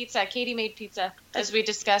good pizza. Katie made pizza, as we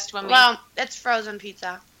discussed when we... Well, it's frozen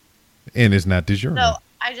pizza. And it's not DiGiorno. No,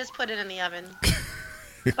 I just put it in the oven.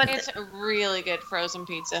 But it's a really good frozen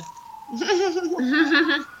pizza.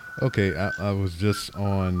 Okay, I was just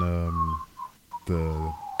on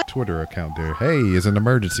the Twitter account there. Hey, it's an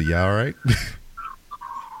emergency. Y'all all right?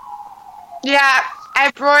 Yeah,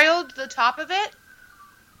 I broiled the top of it.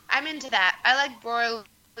 I'm into that. I like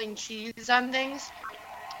broiling cheese on things.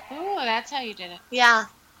 Oh, that's how you did it. Yeah.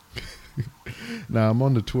 Now, I'm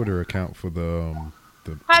on the Twitter account for the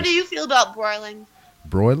How do you feel about broiling?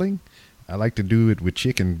 broiling. I like to do it with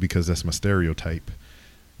chicken because that's my stereotype.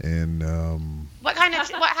 And What kind of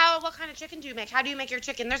what kind of chicken do you make? How do you make your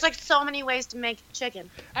chicken? There's like so many ways to make chicken.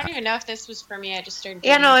 I don't even know if this was for me. I just started.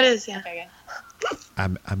 Yeah, no, it is. Yeah. Okay,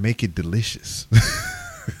 I make it delicious.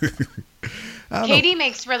 I don't know. Katie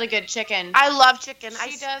makes really good chicken. I love chicken.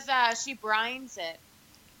 She does. She brines it.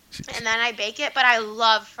 And then I bake it, but I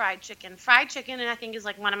love fried chicken. Fried chicken, I think, is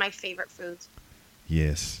like one of my favorite foods.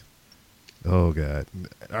 Yes. Oh God!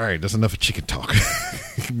 All right, that's enough of chicken talk.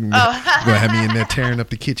 You're Oh. gonna have me in there tearing up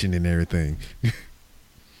the kitchen and everything.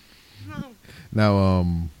 Now,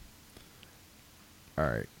 all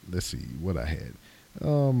right. Let's see what I had.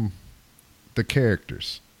 The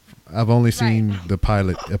characters. I've only seen the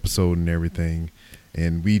pilot episode and everything,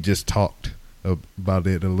 and we just talked about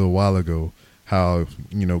it a little while ago. How,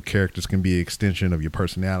 characters can be an extension of your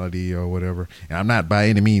personality or whatever. And I'm not by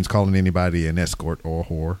any means calling anybody an escort or a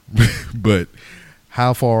whore, but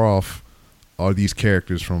how far off are these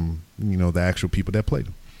characters from, the actual people that play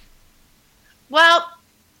them? Well,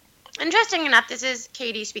 interesting enough, this is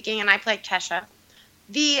Katie speaking, and I play Kesha.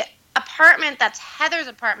 The apartment that's Heather's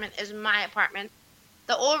apartment is my apartment.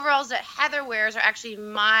 The overalls that Heather wears are actually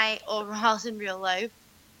my overalls in real life.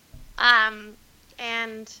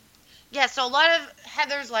 And yeah, so a lot of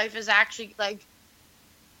Heather's life is actually like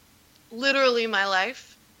literally my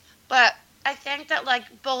life. But I think that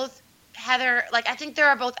both Heather, I think there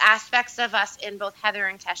are both aspects of us in both Heather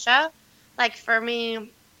and Kesha. Like for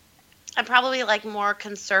me, I'm probably more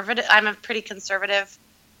conservative. I'm a pretty conservative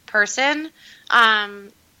person.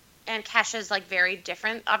 And Kesha's very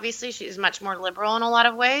different. Obviously, she's much more liberal in a lot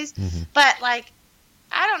of ways. Mm-hmm. But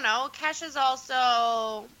I don't know. Kesha's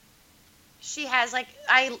also, she has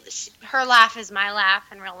her laugh is my laugh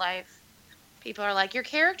in real life. People are like, your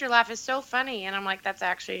character laugh is so funny, and I'm like, that's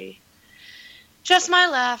actually just my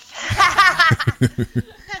laugh.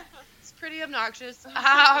 It's pretty obnoxious.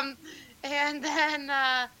 And then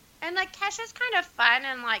Kesha's kind of fun,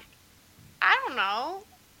 and I don't know.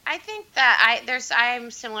 I think that I'm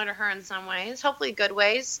similar to her in some ways, hopefully good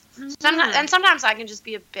ways. Mm-hmm. Sometimes I can just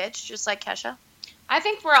be a bitch, just like Kesha. I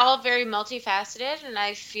think we're all very multifaceted, and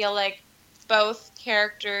I feel like both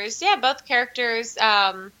characters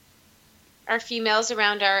are females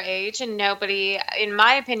around our age, and nobody, in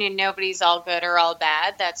my opinion, nobody's all good or all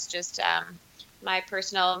bad. That's just my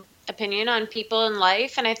personal opinion on people in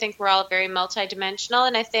life, and I think we're all very multidimensional,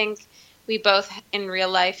 and I think we both in real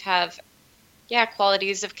life have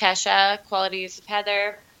qualities of Kesha, qualities of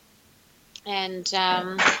Heather, and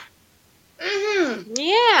mm-hmm.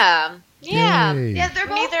 yeah. Yay. Yeah, they're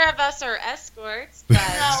both. Neither of us are escorts, but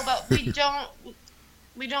no, but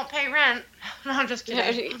we We don't pay rent. No, I'm just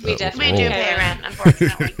kidding. We definitely do Oh. pay rent,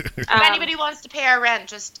 unfortunately. If anybody wants to pay our rent,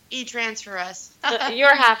 just e-transfer us.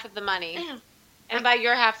 Your half of the money. And by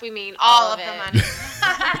your half, we mean All all of it. the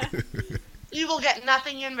money. You will get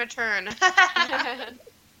nothing in return.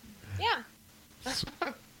 Yeah.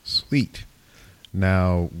 Sweet.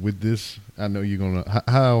 Now, with this, I know you're going to...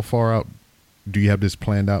 How far out do you have this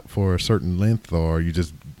planned out for a certain length, or are you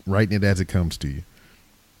just writing it as it comes to you?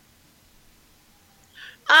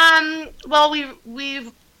 Well,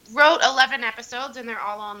 we wrote 11 episodes, and they're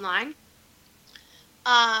all online.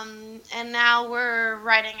 And now we're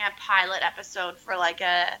writing a pilot episode for like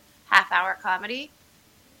a half-hour comedy.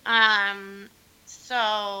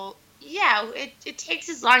 So yeah, it takes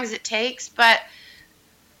as long as it takes, but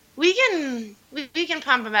we can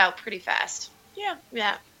pump them out pretty fast. Yeah.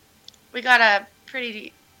 We have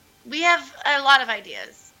a lot of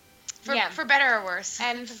ideas for better or worse.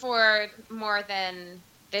 And for more than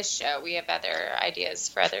this show, we have other ideas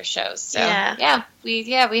for other shows. So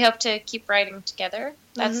we hope to keep writing together.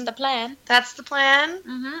 That's the plan. That's the plan.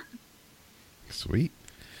 Mm-hmm. Sweet.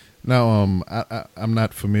 Now, I'm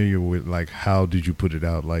not familiar with, like, how did you put it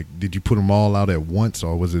out? Like, did you put them all out at once,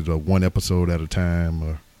 or was it a one episode at a time?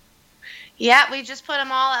 Or? Yeah, we just put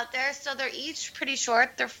them all out there. So they're each pretty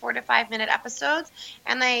short. They're 4 to 5 minute episodes,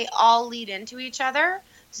 and they all lead into each other.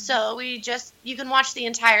 So you can watch the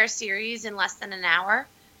entire series in less than an hour.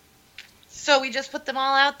 So we just put them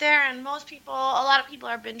all out there, and a lot of people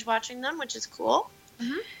are binge watching them, which is cool.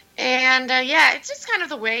 Mm-hmm. And it's just kind of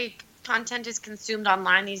the way content is consumed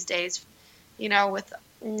online these days, with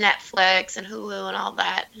Netflix and Hulu and all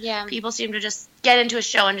that. Yeah. People seem to just get into a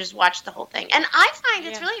show and just watch the whole thing. And I find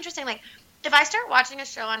it's really interesting. Like, if I start watching a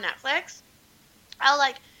show on Netflix, I'll,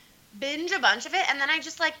 like, binge a bunch of it, and then I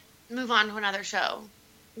just, like, move on to another show.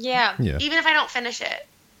 Yeah. Even if I don't finish it.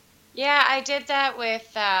 Yeah, I did that with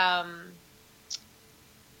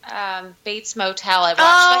Bates Motel. I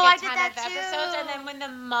watched like a ton of episodes, and then when the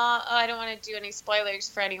mom... I don't want to do any spoilers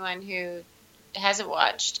for anyone who hasn't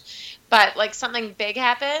watched, but, like, something big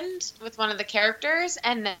happened with one of the characters,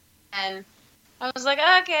 and then I was like,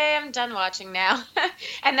 okay, I'm done watching now.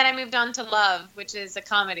 And then I moved on to Love, which is a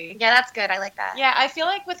comedy. Yeah, that's good. I like that. Yeah, I feel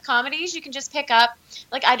like with comedies, you can just pick up...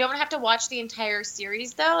 Like, I don't have to watch the entire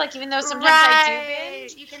series, though. Like, even though sometimes I do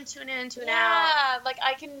binge. You can tune in and tune out. Yeah, like,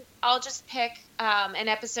 I'll just pick an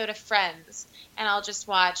episode of Friends, and I'll just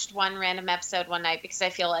watch one random episode one night because I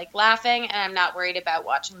feel like laughing, and I'm not worried about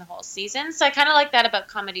watching the whole season. So I kind of like that about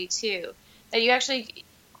comedy, too. That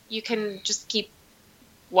you can just keep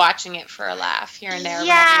watching it for a laugh here and there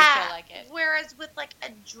whenever you feel like it. Whereas with, like, a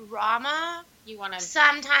drama, you want to...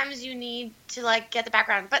 Sometimes you need to, like, get the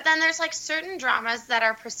background. But then there's, like, certain dramas that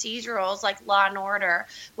are procedurals, like Law and Order,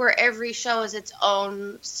 where every show is its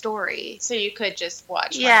own story. So you could just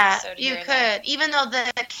watch one episode you here could. and there. Even though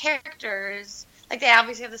the characters, like, they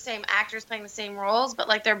obviously have the same actors playing the same roles, but,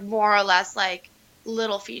 like, they're more or less, like,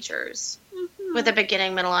 little features with a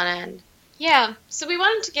beginning, middle, and end. Yeah, so we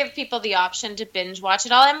wanted to give people the option to binge watch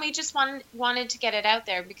it all, and we just wanted to get it out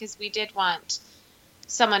there because we did want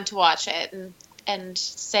someone to watch it and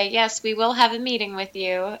say, yes, we will have a meeting with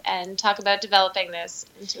you and talk about developing this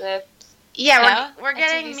into a we're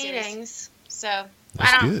getting meetings. Series. So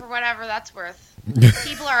I don't know, for whatever that's worth.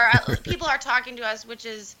 people are talking to us, which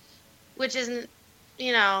isn't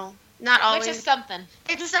not always. Which is something.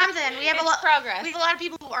 It's something. We have progress. We have a lot of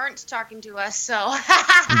people who aren't talking to us, so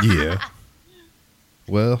Yeah.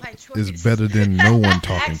 Well, it's better than no one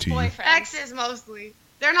talking to you. Exes mostly.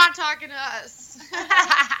 They're not talking to us.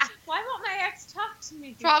 Why won't my ex talk to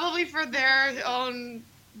me? Probably for their own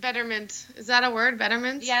betterment. Is that a word,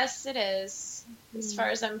 betterment? Yes, it is. As far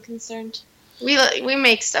as I'm concerned. We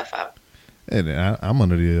make stuff up. And I'm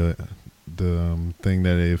under the thing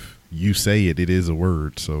that if you say it is a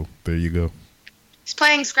word. So there you go.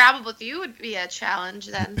 Playing Scrabble with you would be a challenge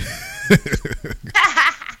then.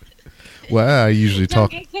 Well, I usually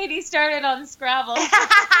talk. Don't get Katie started on Scrabble.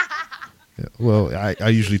 Well, I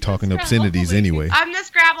usually talk in obscenities anyway. I'm the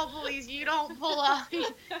Scrabble police. You don't pull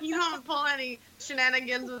any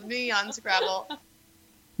shenanigans with me on Scrabble.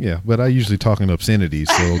 Yeah, but I usually talk in obscenities,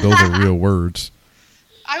 so those are real words.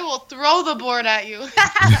 I will throw the board at you.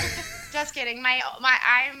 Just kidding. My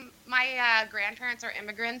grandparents are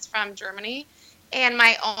immigrants from Germany, and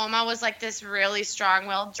my Oma was like this really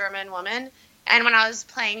strong-willed German woman. And when I was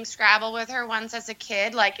playing Scrabble with her once as a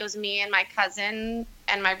kid, like it was me and my cousin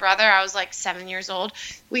and my brother, I was like 7 years old.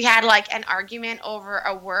 We had like an argument over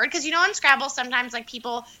a word. Because in Scrabble, sometimes like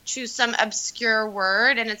people choose some obscure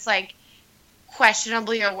word and it's like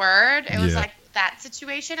questionably a word. It was like that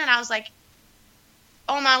situation. And I was like,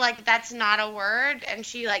 Oma, like, that's not a word, and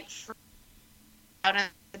she, like, freaked out at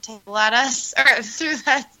the table at us, or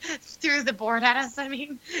through the board at us, I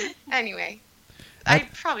mean. Anyway, I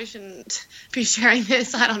probably shouldn't be sharing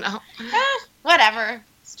this, I don't know. Whatever.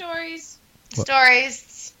 Stories.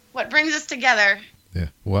 Stories. What brings us together. Yeah.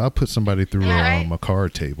 Well, I put somebody through Right. a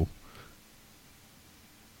card table.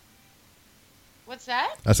 What's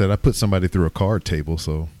that? I said I put somebody through a card table,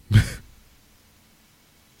 so.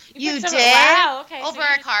 You put did? some- Wow, okay. so Over you a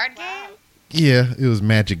just- card wow. game? Yeah, it was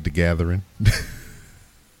Magic the Gathering.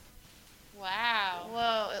 Wow.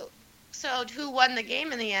 Whoa. So who won the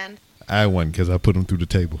game in the end? I won because I put them through the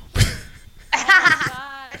table. Is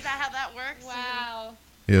that how that works? Wow.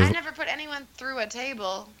 It was- I never put anyone through a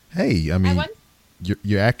table. hey, I I mean, won.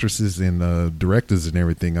 your actresses and directors and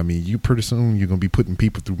everything. I mean, you pretty soon you're gonna be putting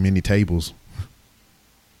people through many tables.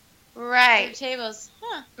 Right. Tables.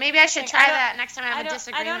 Huh. Maybe I should Like, try I don't- that next time I have I a don't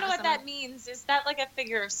disagreement know with what that someone. means. Is that like a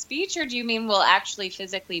figure of speech, or do you mean we'll actually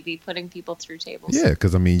physically be putting people through tables? Yeah,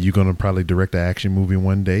 because I mean, you're gonna probably direct an action movie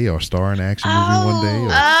one day or star an action movie one day. Oh, Or,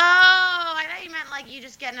 I thought you meant like you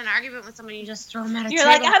just get in an argument with someone, you just throw them at a You're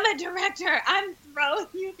table. like, I'm a director. I'm throwing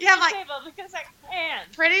you through Yeah, the like- table because I can.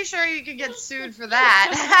 Pretty sure you could get sued for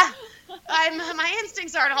that. My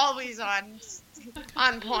instincts aren't always on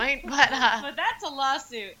point, but But that's a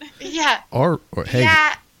lawsuit. yeah. or hey,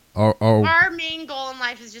 Yeah, or our main goal in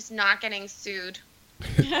life is just not getting sued.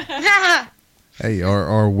 hey,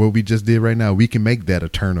 or what we just did right now, we can make that a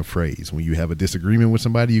turn of phrase. When you have a disagreement with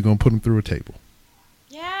somebody, you're gonna put them through a table.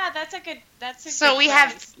 Yeah, that's a good. That's a So good we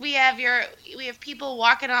phrase. have people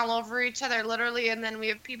walking all over each other literally, and then we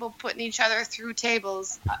have people putting each other through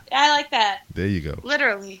tables I like that. There you go.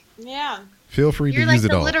 literally. Yeah. Feel free You're to like use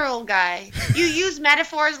it the all. literal guy. You use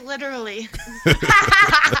metaphors literally.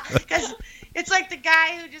 Because it's like the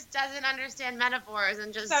guy who just doesn't understand metaphors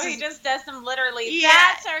and just. So he just does them literally. Yeah.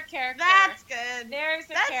 That's our character. That's good. There's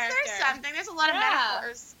a character. There's something. There's a lot of Yeah.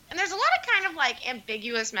 metaphors, and there's a lot of kind of like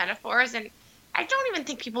ambiguous metaphors, and I don't even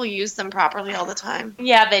think people use them properly all the time.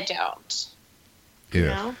 Yeah, they don't. Yeah. You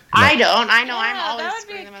know? I don't. I know. I'm Yeah, always that would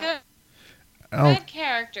be screwing a them good, up. Oh, good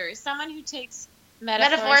character. Someone who takes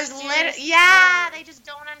Metaphors, seriously. yeah, they just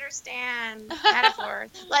don't understand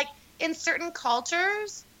metaphors. Like in certain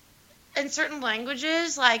cultures, in certain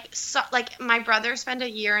languages, like my brother spent a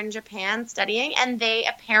year in Japan studying, and they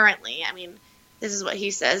apparently, I mean, this is what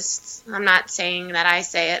he says. I'm not saying that I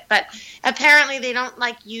say it, but apparently they don't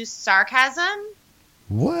like use sarcasm.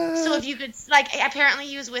 what? So if you could, like, apparently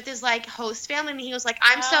he was with his like host family, and he was like,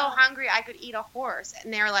 "I'm so Oh. hungry, I could eat a horse,"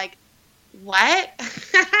 and they're like, "What?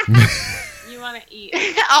 You want to eat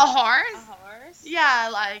a a horse?" horse? Yeah,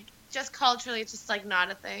 like just culturally, it's just like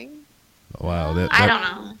not a thing. Wow, I don't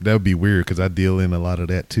know. That would be weird because I deal in a lot of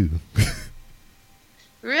that too.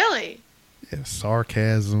 Really? Yeah,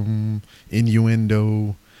 sarcasm,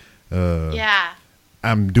 innuendo. Yeah.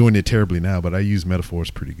 I'm doing it terribly now, but I use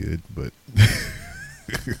metaphors pretty good. But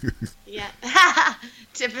Yeah.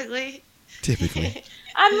 Typically. typically,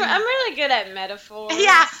 I'm really good at metaphors.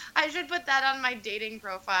 Yeah, I should put that on my dating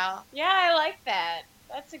profile. Yeah, I like that.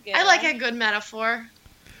 That's a good. I like one. a good metaphor.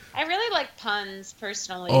 I really like puns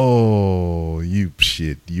personally. oh, you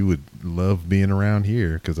shit, you would love being around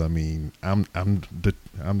here because I mean, I'm the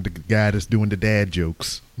guy that's doing the dad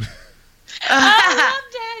jokes. I love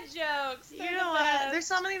dad jokes. You know what? There's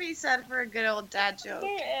something to be said for a good old dad joke.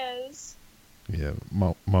 There is. Yeah,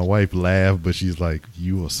 my wife laughed, but she's like,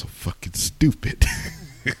 "You are so fucking stupid."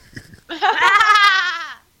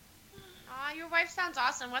 Aw, your wife sounds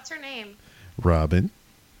awesome. What's her name? Robin,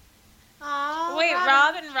 Oh, Wait,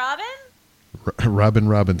 Robin? Robin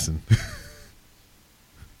Robinson.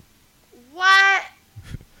 What?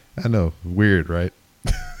 I know, weird, right?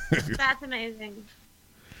 That's amazing.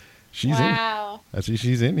 She's Wow. in. I see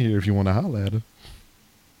she's in here if you want to holler at her.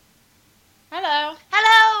 Hello.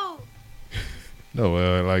 Hello.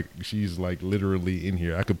 No, like she's like literally in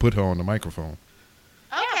here. I could put her on the microphone.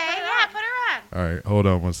 Okay, put her yeah, on. put her on. All right, hold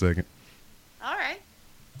on one second. All right.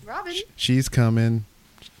 Robin. She's coming.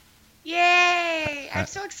 Yay! I'm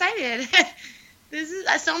so excited. This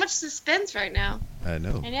is so much suspense right now. I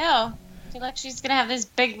know. I know. I feel like she's gonna have this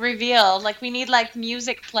big reveal. Like we need like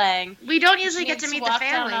music playing. We don't usually She get to needs meet the walk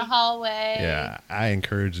family. down the hallway. Yeah, I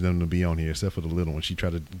encourage them to be on here, except for the little one. She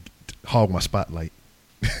tried to hog my spotlight.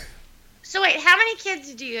 So wait, how many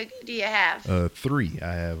kids do you have? 3.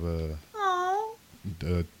 I have Oh.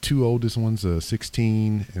 the 2 oldest ones,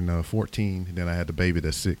 16 and 14. And then I had the baby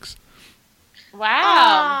that's 6.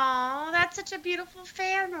 Wow. Oh, that's such a beautiful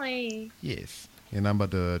family. Yes. And I'm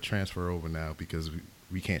about to transfer over now because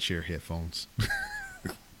we can't share headphones.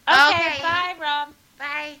 Okay, Okay. bye, Rob.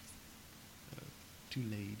 Bye. two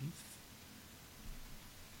ladies.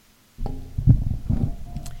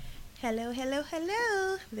 Hello, hello,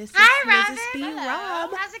 hello. This is Hi, Mrs. Robin. B. Hello. Rob.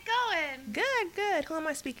 How's it going? Good, good. Who am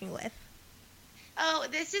I speaking with? Oh,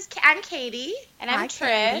 I'm Katie. And I'm Hi,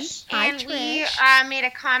 Trish. Katie. Hi, And we Trish. made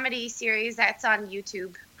a comedy series that's on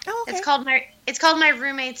YouTube. Oh, okay. It's called My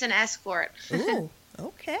Roommate's an Escort. Ooh,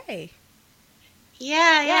 okay.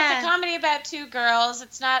 Yeah, Yeah, it's a comedy about two girls.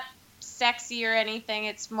 It's not sexy or anything.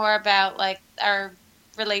 It's more about like our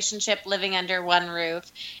relationship living under one roof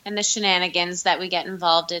and the shenanigans that we get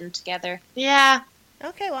involved in together. Yeah.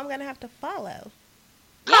 Okay, well, I'm going to have to follow.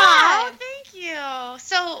 Yeah. Oh, thank you.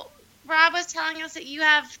 So, Rob was telling us that you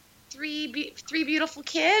have three beautiful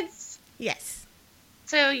kids. Yes.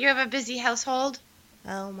 So you have a busy household.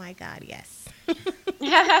 Oh, my God, yes.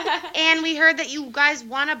 And we heard that you guys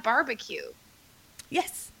won a barbecue.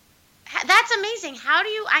 Yes. That's amazing.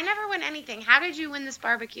 I never win anything. How did you win this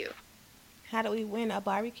barbecue? How do we win a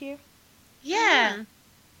barbecue? Yeah.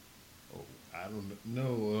 Oh, I don't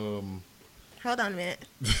know. Hold on a minute.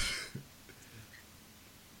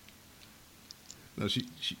 No,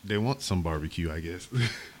 they want some barbecue, I guess.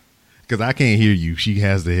 Because I can't hear you. She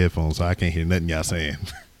has the headphones, so I can't hear nothing y'all saying.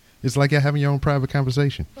 It's like y'all having your own private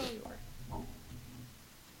conversation.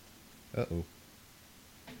 Uh-oh.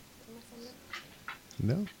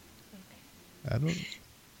 No. I don't.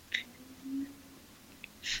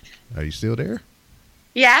 Are you still there?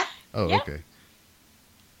 Yeah. Oh, Yeah. okay.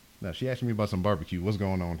 Now, she asked me about some barbecue. What's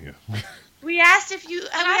going on here? We asked if you.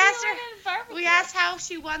 How we do you asked win her. a barbecue? We asked how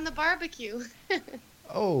she won the barbecue.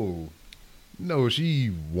 Oh, no,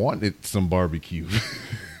 she wanted some barbecue.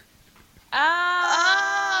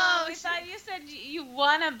 Oh, Oh, we thought you said you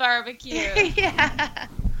won a barbecue. Yeah.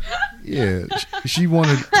 Yeah, she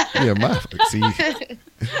wanted. Yeah, see.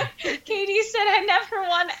 Katie said, I've never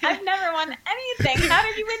won anything. How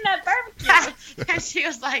did you win that barbecue? And she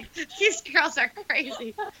was like, "These girls are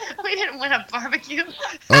crazy. We didn't win a barbecue."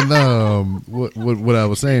 Oh no! What I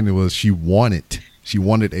was saying was she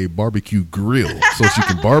wanted a barbecue grill so she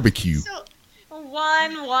can barbecue. So,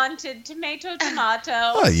 One wanted tomato.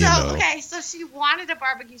 Oh, you know. okay, so she wanted a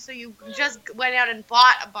barbecue, so you just went out and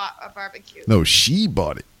bought a barbecue. No, she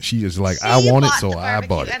bought it. She is like, She I want it, bought so the I barbecue,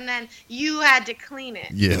 bought it. And then you had to clean it.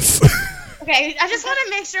 Yes. Okay, I just want to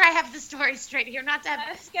make sure I have the story straight here, not to have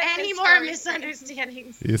Let's get any this more story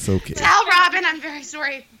misunderstandings. It's okay. Tell Robin I'm very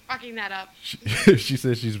sorry for fucking that up. She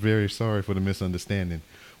said she's very sorry for the misunderstanding.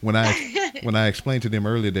 When I explained to them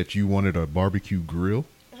earlier that you wanted a barbecue grill,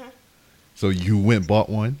 so you went and bought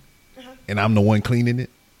one, and I'm the one cleaning it.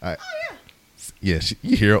 Yeah,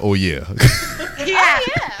 you hear? Oh yeah.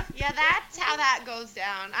 Yeah, that's how that goes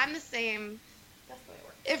down. I'm the same.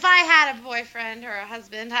 If I had a boyfriend or a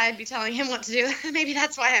husband, I'd be telling him what to do. Maybe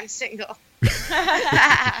that's why I'm single.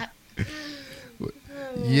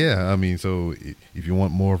 Yeah, I mean, so if you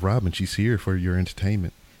want more of Robin, she's here for your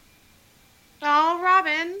entertainment. Oh,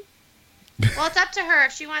 Robin. Well, it's up to her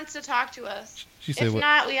if she wants to talk to us. She said, If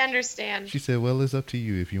not, we understand. She said, well, it's up to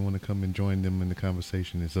you. If you want to come and join them in the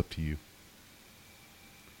conversation, it's up to you.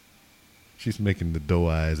 She's making the doe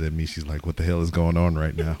eyes at me. She's like, what the hell is going on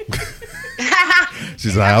right now?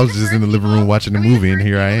 She's like, I was just in the living room watching a movie, and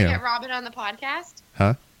here I Are we the am. first people to get Robin on the podcast?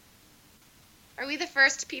 Huh? Are we the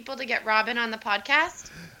first people to get Robin on the podcast?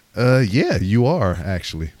 Yeah, you are,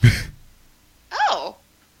 actually. Oh,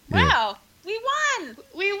 Yeah. Wow, we won.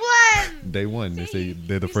 we won! Day one, they say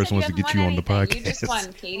they're the You first said ones to haven't get won you on the anything. podcast. You just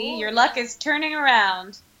won, Katie. Your luck is turning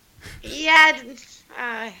around. Yeah.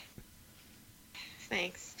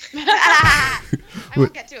 Thanks. I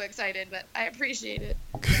won't get too excited, but I appreciate it.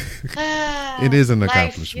 It is an Life,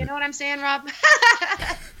 accomplishment. you know what I'm saying, Rob?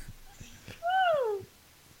 Woo.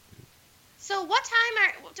 So what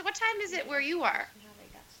time is it where you are?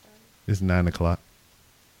 It's 9 o'clock.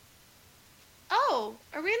 Oh,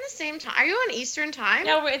 are we in the same time? Are you on Eastern time?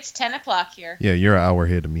 No, it's 10 o'clock here. Yeah, you're an hour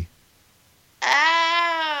ahead of me.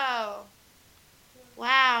 Oh.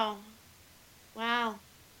 Wow. Wow.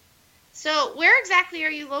 So where exactly are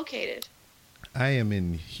you located? I am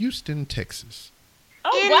in Houston, Texas.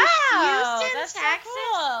 Oh, In wow. Houston, That's Texas?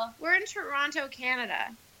 so cool. We're in Toronto,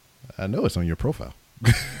 Canada. I know it's on your profile.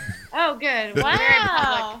 Oh, good. Very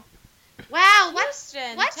Wow. public. Wow, what's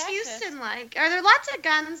Houston, Texas. Houston like? Are there lots of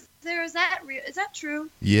guns there? Is that true?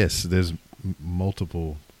 Yes, there's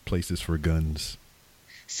multiple places for guns.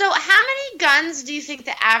 So how many guns do you think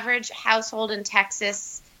the average household in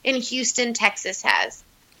Houston, Texas has?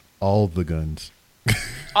 All the guns.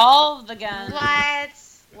 All the guns. What?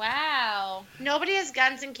 Wow. Nobody has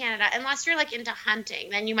guns in Canada unless you're like into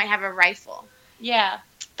hunting. Then you might have a rifle. Yeah.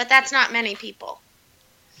 But that's not many people.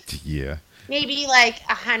 Yeah. maybe like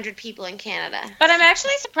 100 people in Canada. But I'm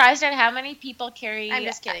actually surprised at how many people carry I'm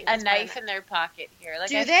just kidding. a That's knife fine. in their pocket here. Like,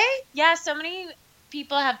 Do they? Yeah, so many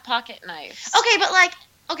people have pocket knives. Okay, but like,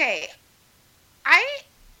 okay,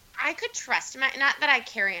 I could trust not that I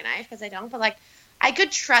carry a knife because I don't, but like, I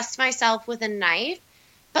could trust myself with a knife,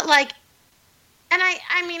 but like, and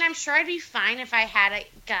I mean, I'm sure I'd be fine if I had a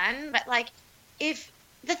gun, but like, if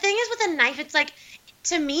the thing is with a knife, it's like,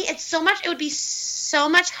 to me, it would be so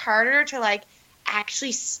much harder to like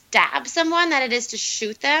actually stab someone than it is to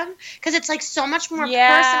shoot them because it's like so much more personal.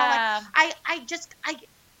 Like,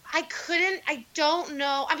 I don't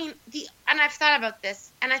know. I mean, and I've thought about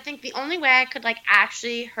this, and I think the only way I could like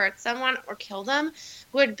actually hurt someone or kill them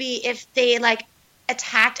would be if they like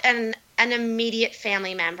attacked an immediate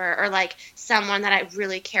family member or like someone that I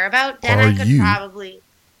really care about. Then I could probably,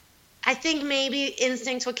 I think maybe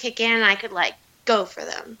instincts would kick in and I could like go for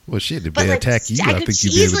them. Well, shit, if But they like, attack you, I I could think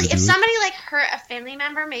you'd be able to do if it. somebody like hurt a family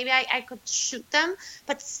member, maybe I could shoot them.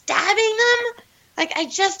 But stabbing them, like I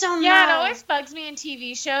just don't know. Yeah, it always bugs me in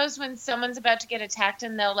TV shows when someone's about to get attacked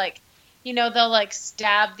and they'll like, they'll like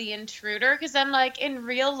stab the intruder. Because I'm like, in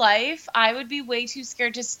real life, I would be way too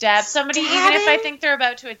scared to stab somebody, even if I think they're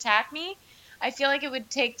about to attack me. I feel like it would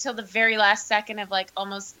take till the very last second of like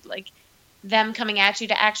almost like them coming at you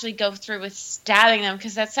to actually go through with stabbing them,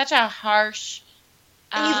 because that's such a harsh.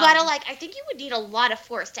 And you've got to like, I think you would need a lot of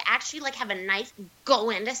force to actually like have a knife go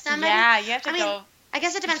into somebody. Yeah, you have to go. I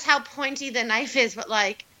guess it depends how pointy the knife is, but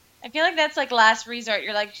like, I feel like that's like last resort.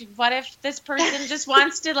 You're like, what if this person just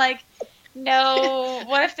wants to like, no,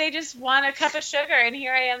 what if they just want a cup of sugar and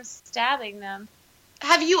here I am stabbing them?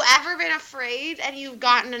 have you ever been afraid and you've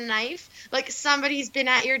gotten a knife? Like somebody's been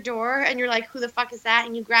at your door and you're like, who the fuck is that?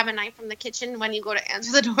 And you grab a knife from the kitchen when you go to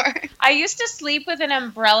answer the door. I used to sleep with an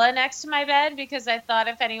umbrella next to my bed because I thought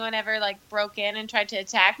if anyone ever like broke in and tried to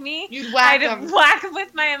attack me, You'd whack I'd them. whack them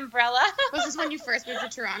with my umbrella. Was this when you first moved to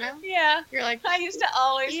Toronto? Yeah. You're like, I used to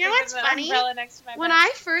always You know sleep what's with an funny? umbrella next to my when bed.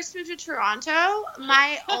 I first moved to Toronto,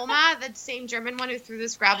 my Oma, the same German one who threw the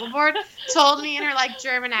Scrabble board, told me in her like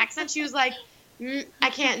German accent, she was like, I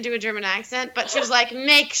can't do a German accent, but she was like,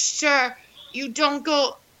 make sure you don't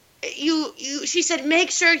go, she said, make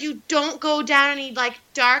sure you don't go down any like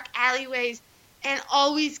dark alleyways and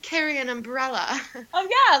always carry an umbrella. Oh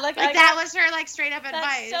yeah, like that was her like straight up That's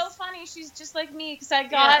advice. so funny. She's just like me because I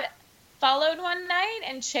got followed one night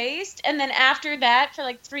and chased, and then after that, for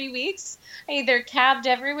like 3 weeks, I either cabbed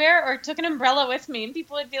everywhere or took an umbrella with me, and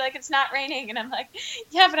people would be like, "It's not raining," and I'm like,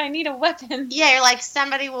 "Yeah, but I need a weapon." Yeah, you're like,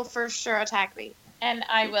 somebody will for sure attack me. And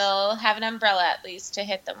I will have an umbrella at least to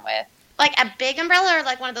hit them with. Like a big umbrella or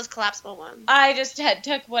like one of those collapsible ones? I just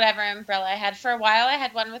took whatever umbrella I had. For a while, I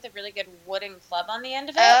had one with a really good wooden club on the end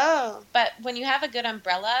of it. Oh. But when you have a good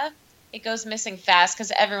umbrella, it goes missing fast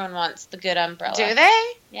because everyone wants the good umbrella. Do they?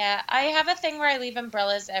 Yeah, I have a thing where I leave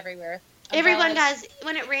umbrellas everywhere. Everyone does.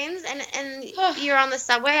 When it rains and you're on the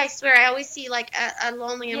subway, I swear I always see like a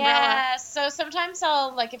lonely umbrella. Yeah, so sometimes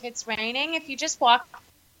I'll, like, if it's raining, if you just walk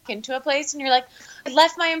into a place and you're like, I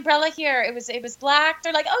left my umbrella here. It was black.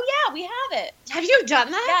 They're like, oh yeah, we have it. Have you done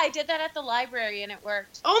that? Yeah, I did that at the library and it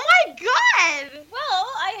worked. Oh my god! Well,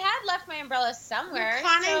 I had left my umbrella somewhere.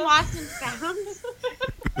 Connie lost and found.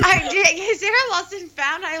 Is there a lost and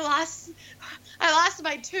found? I lost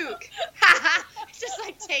my toque. Just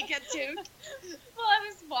like take a toque. Well, I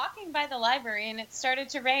was walking by the library and it started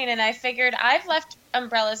to rain, and I figured I've left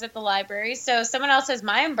umbrellas at the library, so someone else has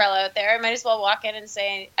my umbrella out there. I might as well walk in and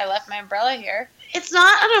say I left my umbrella here. It's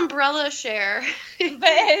not an umbrella share. But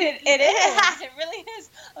it is. It really is.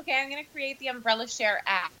 Okay, I'm going to create the umbrella share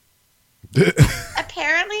app.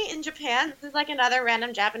 Apparently in Japan, this is like another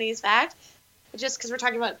random Japanese fact, just because we're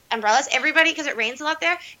talking about umbrellas, everybody, because it rains a lot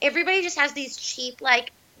there, everybody just has these cheap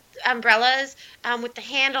like umbrellas with the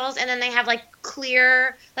handles, and then they have like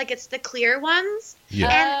clear, like it's the clear ones.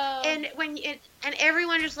 Yeah. And when and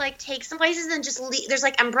everyone just like takes them places and just leave. There's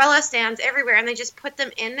like umbrella stands everywhere, and they just put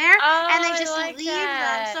them in there, and they just leave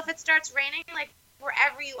them. So if it starts raining, like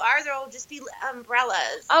wherever you are, there will just be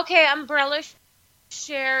umbrellas. Okay, umbrella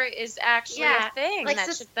share is actually a thing. Like,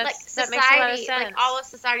 that society, makes a lot of sense. like all of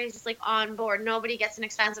society is just like on board. Nobody gets an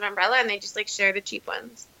expensive umbrella, and they just like share the cheap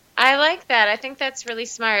ones. I like that. I think that's really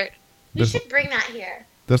smart. We should bring that here.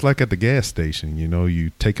 That's like at the gas station. You know,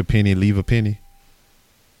 you take a penny, leave a penny.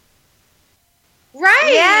 Right.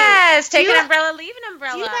 Yes. Take an umbrella, leave an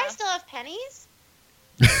umbrella. Do you guys still have pennies?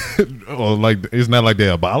 Or like, it's not like they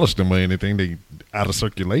abolished them or anything. They out of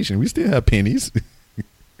circulation. We still have pennies.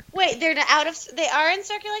 Wait, they are in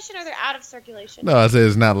circulation, or they're out of circulation? No, I said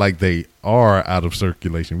it's not like they are out of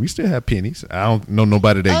circulation. We still have pennies. I don't know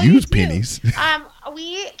nobody that use pennies. We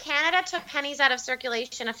Canada took pennies out of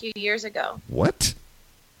circulation a few years ago. What?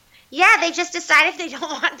 Yeah, they just decided they don't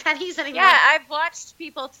want pennies anymore. Yeah, I've watched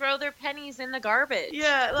people throw their pennies in the garbage.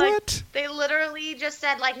 Yeah, like What? they literally just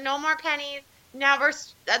said like no more pennies. Now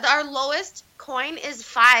our lowest coin is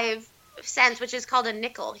 5 cents, which is called a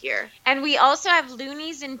nickel here. And we also have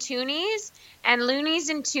loonies and toonies. And loonies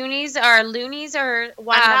and toonies are $1.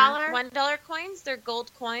 $1 coins. They're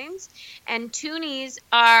gold coins. And toonies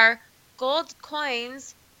are gold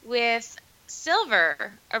coins with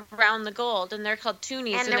silver around the gold, and they're called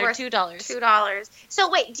toonies, and they're $2. $2. So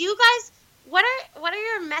wait, do you guys? What are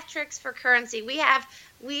your metrics for currency? We have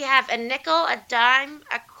a nickel, a dime,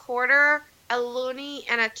 a quarter, a loonie,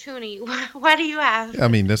 and a toonie. What do you have? I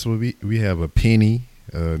mean, that's what we have: a penny,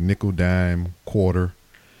 a nickel, dime, quarter,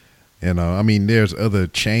 and I mean, there's other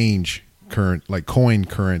coin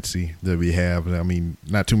currency that we have. I mean,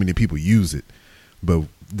 not too many people use it, but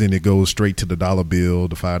then it goes straight to the dollar bill,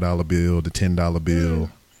 the $5 bill, the $10 bill.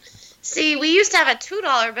 See, we used to have a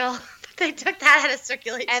 $2 bill, but they took that out of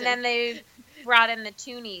circulation. And then they brought in the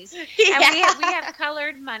toonies. Yeah. And we have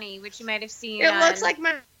colored money, which you might have seen. It looks like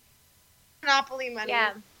Monopoly money.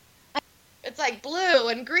 Yeah. It's like blue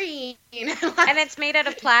and green. And it's made out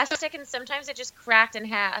of plastic, and sometimes it just cracked in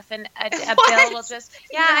half, and a What? bill will just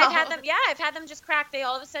No. I've had them just crack. They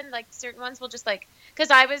all of a sudden, like, certain ones will just, like, because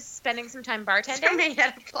I was spending some time They're bartending, made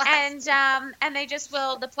out of plastic. and they just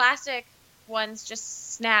will, the plastic ones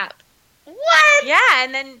just snap. What? Yeah,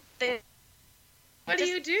 and then they What do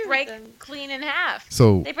just you do? break with them? clean in half.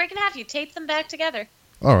 So, They break in half. You tape them back together.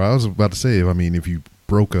 all right, I was about to say, I mean, if you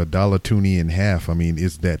broke a dollar toonie in half, I mean,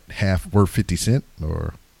 is that half worth 50 cents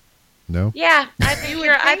or no? Yeah, I think would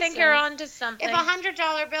I think think so. you're onto something. If a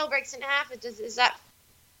 $100 bill breaks in half, is that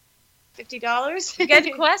 $50?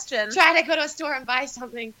 Good question. Try to go to a store and buy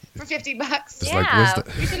something for $50. It's Yeah. like,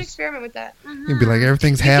 what's the, We should experiment with that. you'd be like,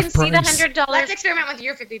 everything's You half can see price. the $100. Let's experiment with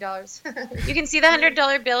your $50. You can see the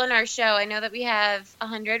 $100 bill in our show. I know that we have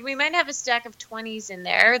 100. We might have a stack of 20s in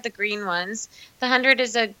there, the green ones. The 100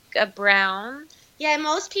 is a brown. Yeah,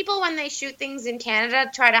 most people when they shoot things in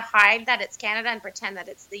Canada try to hide that it's Canada and pretend that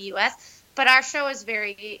it's the U.S. But our show is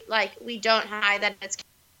very, like, we don't hide that it's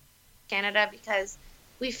Canada because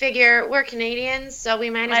we figure we're Canadians, so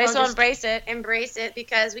we might Might as as well well just embrace it. embrace it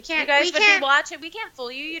because we can't. You guys we would can't. be watching. We can't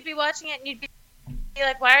fool you. You'd be watching it, and you'd be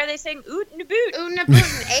like, "Why are they saying oot and a boot? Oona boot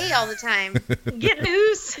and A all the time. Get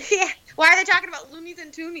loose." Yeah. Why are they talking about loonies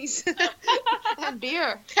and toonies and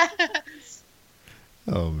beer?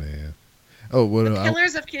 Oh, man. Oh, well,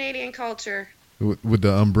 Pillars of Canadian culture. with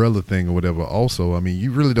the umbrella thing or whatever, also, I mean,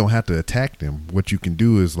 you really don't have to attack them. What you can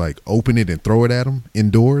do is, like, open it and throw it at them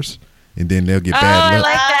indoors, and then they'll get Oh, bad I luck.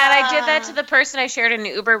 like that. I did that to the person I shared an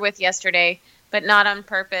Uber with yesterday, but not on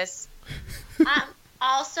purpose.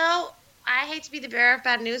 Also, I hate to be the bearer of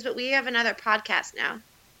bad news, but we have another podcast now.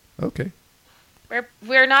 Okay.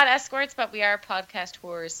 We're not escorts, but we are podcast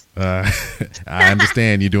whores. I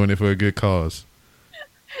understand you're doing it for a good cause.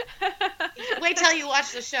 Wait till you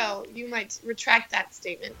watch the show. You might retract that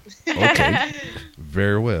statement. Okay.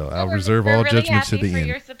 Very well. I'll reserve we're all really judgments to happy the for end.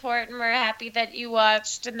 your support, and we're happy that you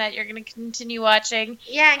watched and that you're going to continue watching.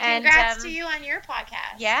 Yeah, and congrats And, to you on your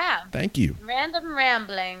podcast. Yeah. Thank you. Random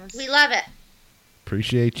ramblings. We love it.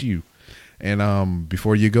 Appreciate you. And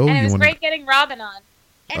before you go, And it you was want great getting Robin on.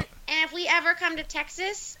 And if we ever come to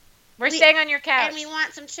Texas We're staying on your couch. and we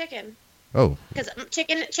want some chicken, Oh, because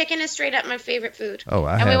chicken is straight up my favorite food. oh,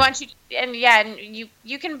 I And have. we want you, and yeah, and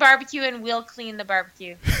you can barbecue, and we'll clean the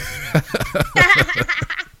barbecue.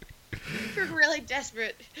 We're really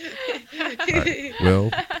desperate.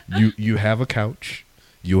 Well, you have a couch.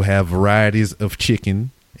 You'll have varieties of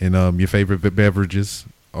chicken and your favorite beverages.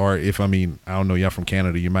 Or I don't know, y'all from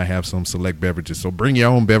Canada, you might have some select beverages. So bring your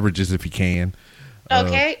own beverages if you can.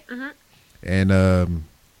 Okay. And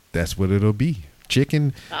that's what it'll be.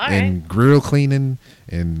 Chicken All and grill cleaning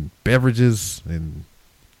and beverages and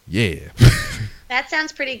yeah. That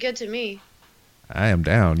sounds pretty good to me. I am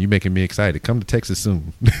down. You're making me excited. Come to Texas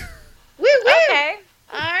soon. Woo woo. Okay.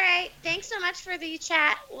 All right. Thanks so much for the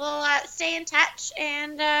chat. We'll stay in touch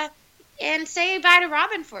and say bye to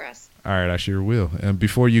Robin for us. All right, I sure will. And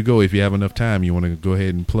before you go, if you have enough time, you want to go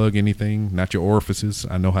ahead and plug anything? Not your orifices.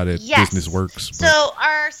 I know how that business works. But So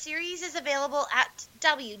our series is available at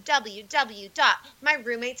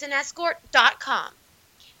www.myroommatesandscort.com.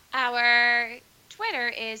 Our Twitter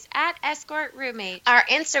is @escortroommate, Our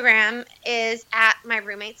Instagram is at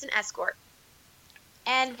myroommatesandescort.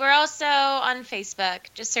 and we're also on Facebook.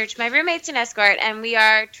 Just search My Roommates and Escort, and we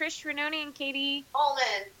are Trish Renoni and Katie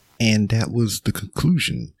Allman. And that was the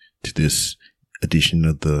conclusion to this edition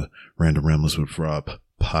of the Random Ramblers with Rob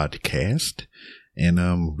podcast.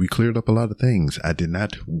 And we cleared up a lot of things. I did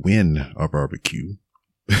not win a barbecue.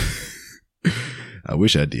 I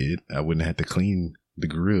wish I did. I wouldn't have to clean the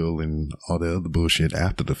grill and all the other bullshit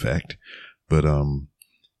after the fact. But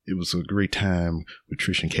it was a great time with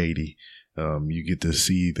Trish and Katie. You get to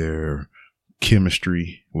see their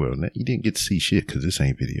chemistry. Well, you didn't get to see shit because this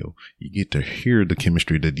ain't video. You get to hear the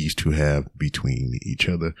chemistry that these two have between each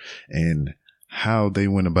other and how they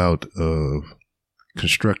went about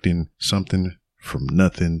constructing something from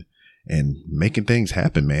nothing and making things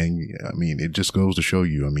happen, man. I mean, it just goes to show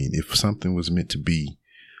you, I mean, if something was meant to be,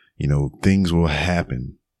 you know, things will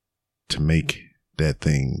happen to make that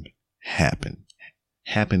thing happen.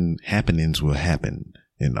 Happenings will happen,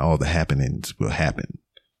 and all the happenings will happen.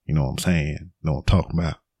 You know what I'm saying? Know what I'm talking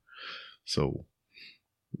about? So,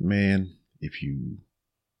 man, if you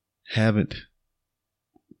haven't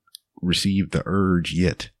received the urge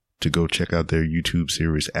yet to go check out their YouTube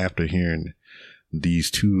series after hearing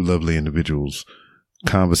these two lovely individuals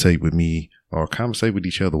conversate with me or conversate with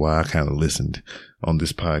each other while I kind of listened on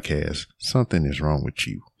this podcast, something is wrong with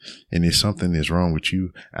you. And if something is wrong with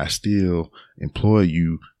you, I still implore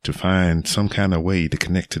you to find some kind of way to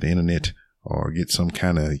connect to the internet or get some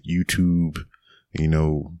kind of YouTube, you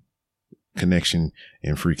know, connection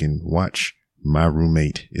and freaking watch My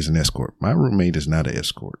Roommate is an Escort. My roommate is not an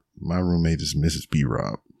escort. My roommate is Mrs. B.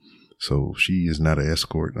 Rob. So she is not an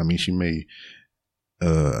escort. I mean, she may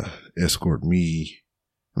escort me.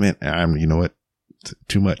 I mean, you know what?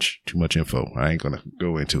 Too much info. I ain't gonna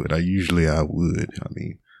go into it. I would. I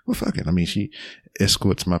mean, well, fuck it. I mean, she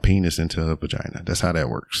escorts my penis into her vagina. That's how that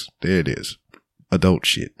works. There it is. Adult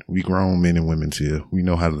shit. We grown men and women here. We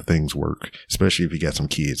know how the things work, especially if you got some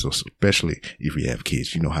kids, or especially if you have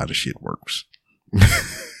kids, you know how the shit works.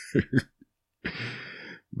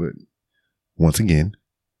 But once again,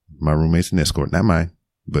 My Roommate's an Escort, not mine,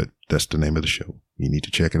 but that's the name of the show. You need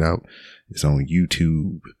to check it out. It's on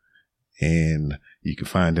YouTube, and you can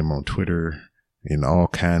find them on Twitter and all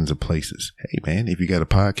kinds of places. Hey man, if you got a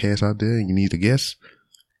podcast out there and you need a guest,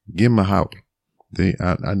 give them a holler.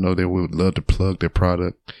 I know they would love to plug their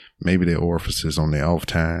product, maybe their orifices on their off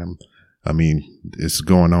time. I mean, it's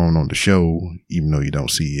going on the show, even though you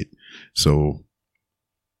don't see it. So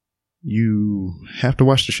you have to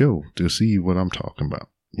watch the show to see what I'm talking about.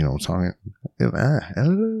 You know what I'm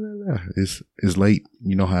talking? It's late.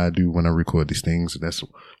 You know how I do when I record these things. That's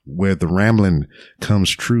where the rambling comes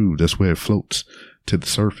true. That's where it floats to the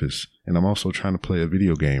surface. And I'm also trying to play a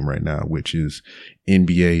video game right now, which is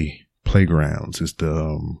NBA Playgrounds. It's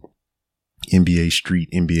the NBA Street,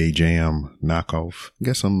 NBA Jam knockoff. I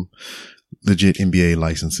got some legit NBA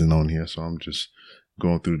licensing on here, so I'm just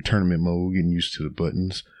going through the tournament mode, getting used to the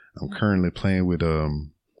buttons. I'm currently playing with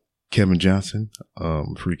Kevin Johnson,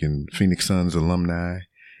 freaking Phoenix Suns alumni,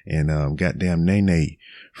 and goddamn Nene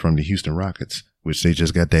from the Houston Rockets, which they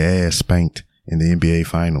just got their ass spanked in the NBA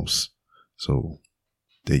Finals. So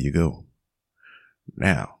there you go.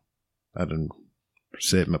 Now, I done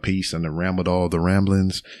said my piece and I rambled all the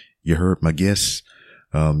ramblings. You heard my guests.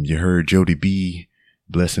 You heard Jody B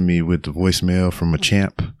blessing me with the voicemail from a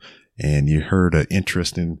champ, and you heard an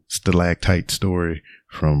interesting stalactite story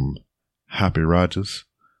from Hoppy Rogers.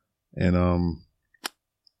 And I'm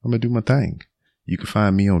gonna do my thing. You can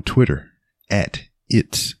find me on Twitter at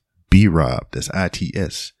It's B-Rob. That's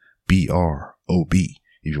ITSBROB.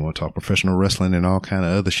 If you want to talk professional wrestling and all kind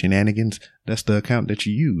of other shenanigans, that's the account that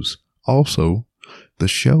you use. Also, the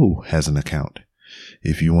show has an account.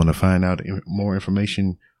 If you want to find out more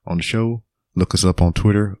information on the show, look us up on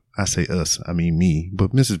Twitter. I say us, I mean me,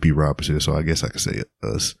 but Mrs. B. Rob is here, so I guess I can say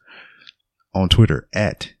us. On Twitter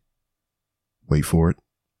at, wait for it,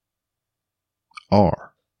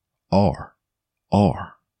 R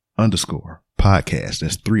underscore podcast.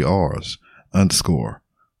 That's 3 R's underscore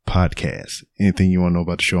podcast. Anything you want to know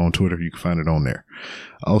about the show on Twitter, you can find it on there.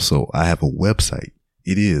 Also, I have a website.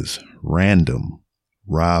 It is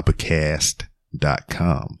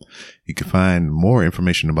randomrobcast.com. You can find more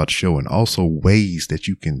information about the show and also ways that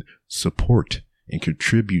you can support and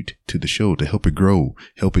contribute to the show to help it grow,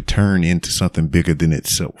 help it turn into something bigger than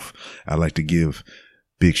itself. I like to give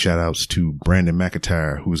big shout outs to Brandon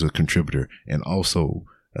McIntyre, who's a contributor, and also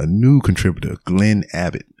a new contributor, Glenn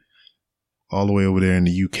Abbott, all the way over there in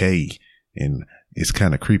the UK. And it's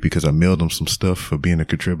kind of creepy because I mailed him some stuff for being a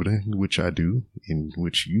contributor, which I do, in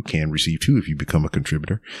which you can receive too if you become a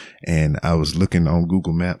contributor. And I was looking on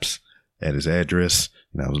Google Maps at his address,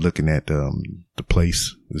 and I was looking at the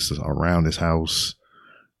place. This is around his house,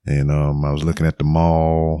 and I was looking at the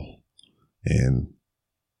mall, and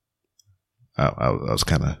I was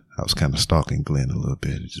kind of stalking Glenn a little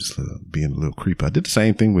bit, just being a little creepy. I did the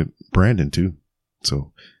same thing with Brandon too.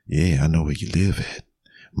 So, yeah, I know where you live at.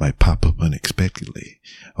 Might pop up unexpectedly,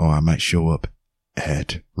 or I might show up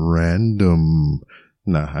at random.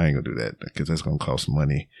 Nah, I ain't gonna do that because that's gonna cost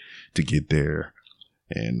money to get there.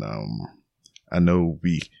 And I know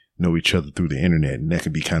we know each other through the internet, and that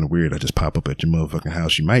can be kind of weird. I just pop up at your motherfucking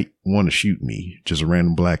house. You might want to shoot me. Just a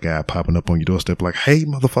random black guy popping up on your doorstep like, hey,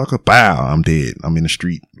 motherfucker, bow, I'm dead. I'm in the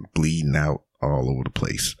street bleeding out all over the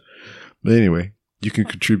place. But anyway, you can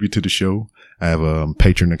contribute to the show. I have a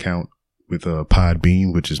Patreon account with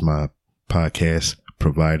Podbean, which is my podcast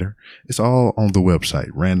provider. It's all on the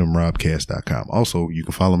website, randomrobcast.com. Also, you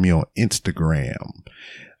can follow me on Instagram.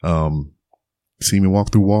 See me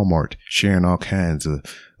walk through Walmart, sharing all kinds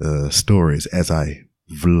of stories as I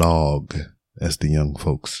vlog, as the young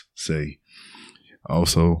folks say.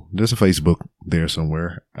 Also, there's a Facebook there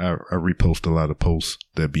somewhere. I repost a lot of posts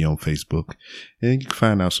that be on Facebook, and you can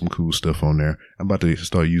find out some cool stuff on there. I'm about to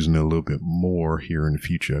start using it a little bit more here in the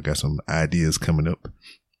future. I got some ideas coming up,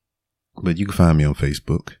 but you can find me on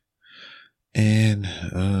Facebook. And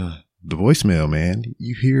the voicemail, man,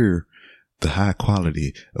 you hear the high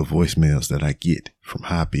quality of voicemails that I get from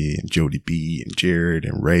Hoppy and Jody B and Jared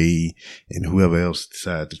and Ray and whoever else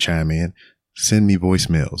decides to chime in. Send me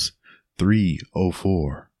voicemails.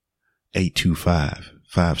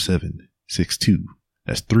 304-825-5762.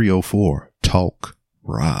 That's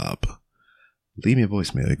 304-TALK-ROB. Leave me a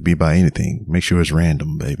voicemail. It could be about anything. Make sure it's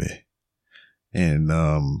random, baby. And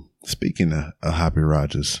speaking of Hoppy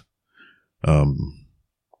Rogers, at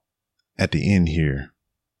the end here,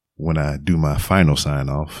 when I do my final sign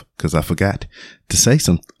off, because I forgot to say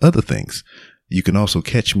some other things. You can also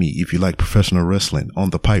catch me, if you like professional wrestling,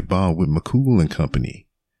 on the Pipe Bomb with McCool and Company.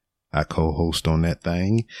 I co-host on that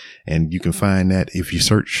thing, and you can find that if you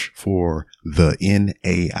search for the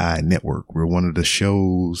NAI Network. We're one of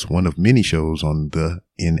many shows on the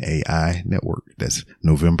NAI Network. That's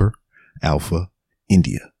November, Alpha,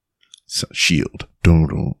 India. So, Shield.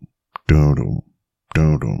 Dum-dum, dum-dum,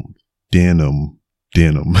 dum-dum, denim.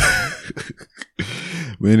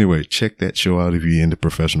 But anyway, check that show out if you're into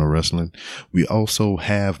professional wrestling. We also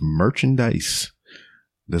have merchandise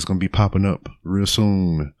that's going to be popping up real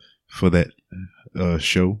soon for that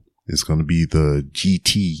show. It's going to be the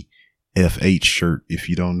GTFH shirt. If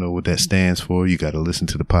you don't know what that stands for, you got to listen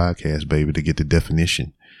to the podcast, baby, to get the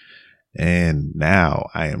definition. And now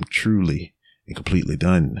I am truly and completely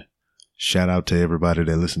done. Shout out to everybody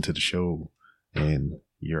that listened to the show, and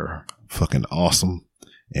you're fucking awesome.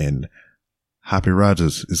 And Hoppy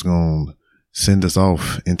Rogers is going to send us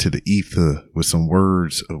off into the ether with some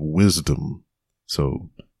words of wisdom.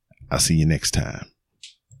 So I'll see you next time.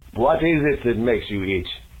 What is it that makes you itch?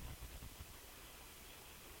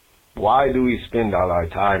 Why do we spend all our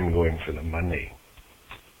time going for the money?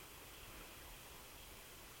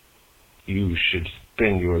 You should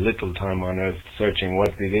spend your little time on earth searching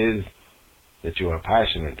what it is that you are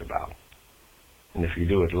passionate about. And if you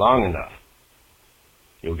do it long enough,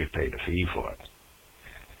 you'll get paid a fee for it.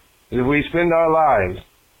 If we spend our lives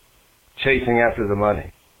chasing after the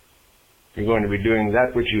money, you're going to be doing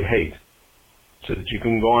that which you hate, so that you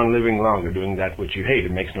can go on living longer doing that which you hate.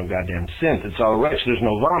 It makes no goddamn sense. It's all wretch. There's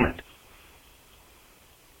no vomit.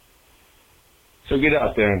 So get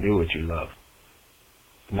out there and do what you love.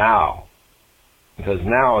 Now. Because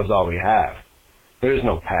now is all we have. There is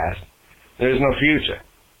no past. There is no future.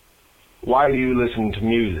 Why do you listen to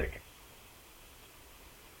music?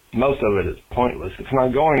 Most of it is pointless. It's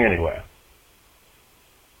not going anywhere.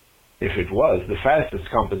 If it was, the fastest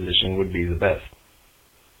composition would be the best.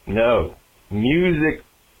 No. Music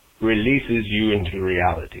releases you into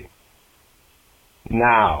reality.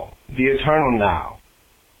 Now. The eternal now.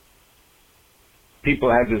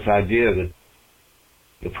 People have this idea that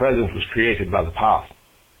the present was created by the past.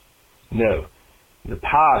 No. The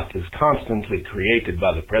past is constantly created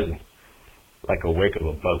by the present, like a wake of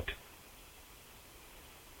a boat.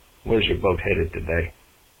 Where's your boat headed today?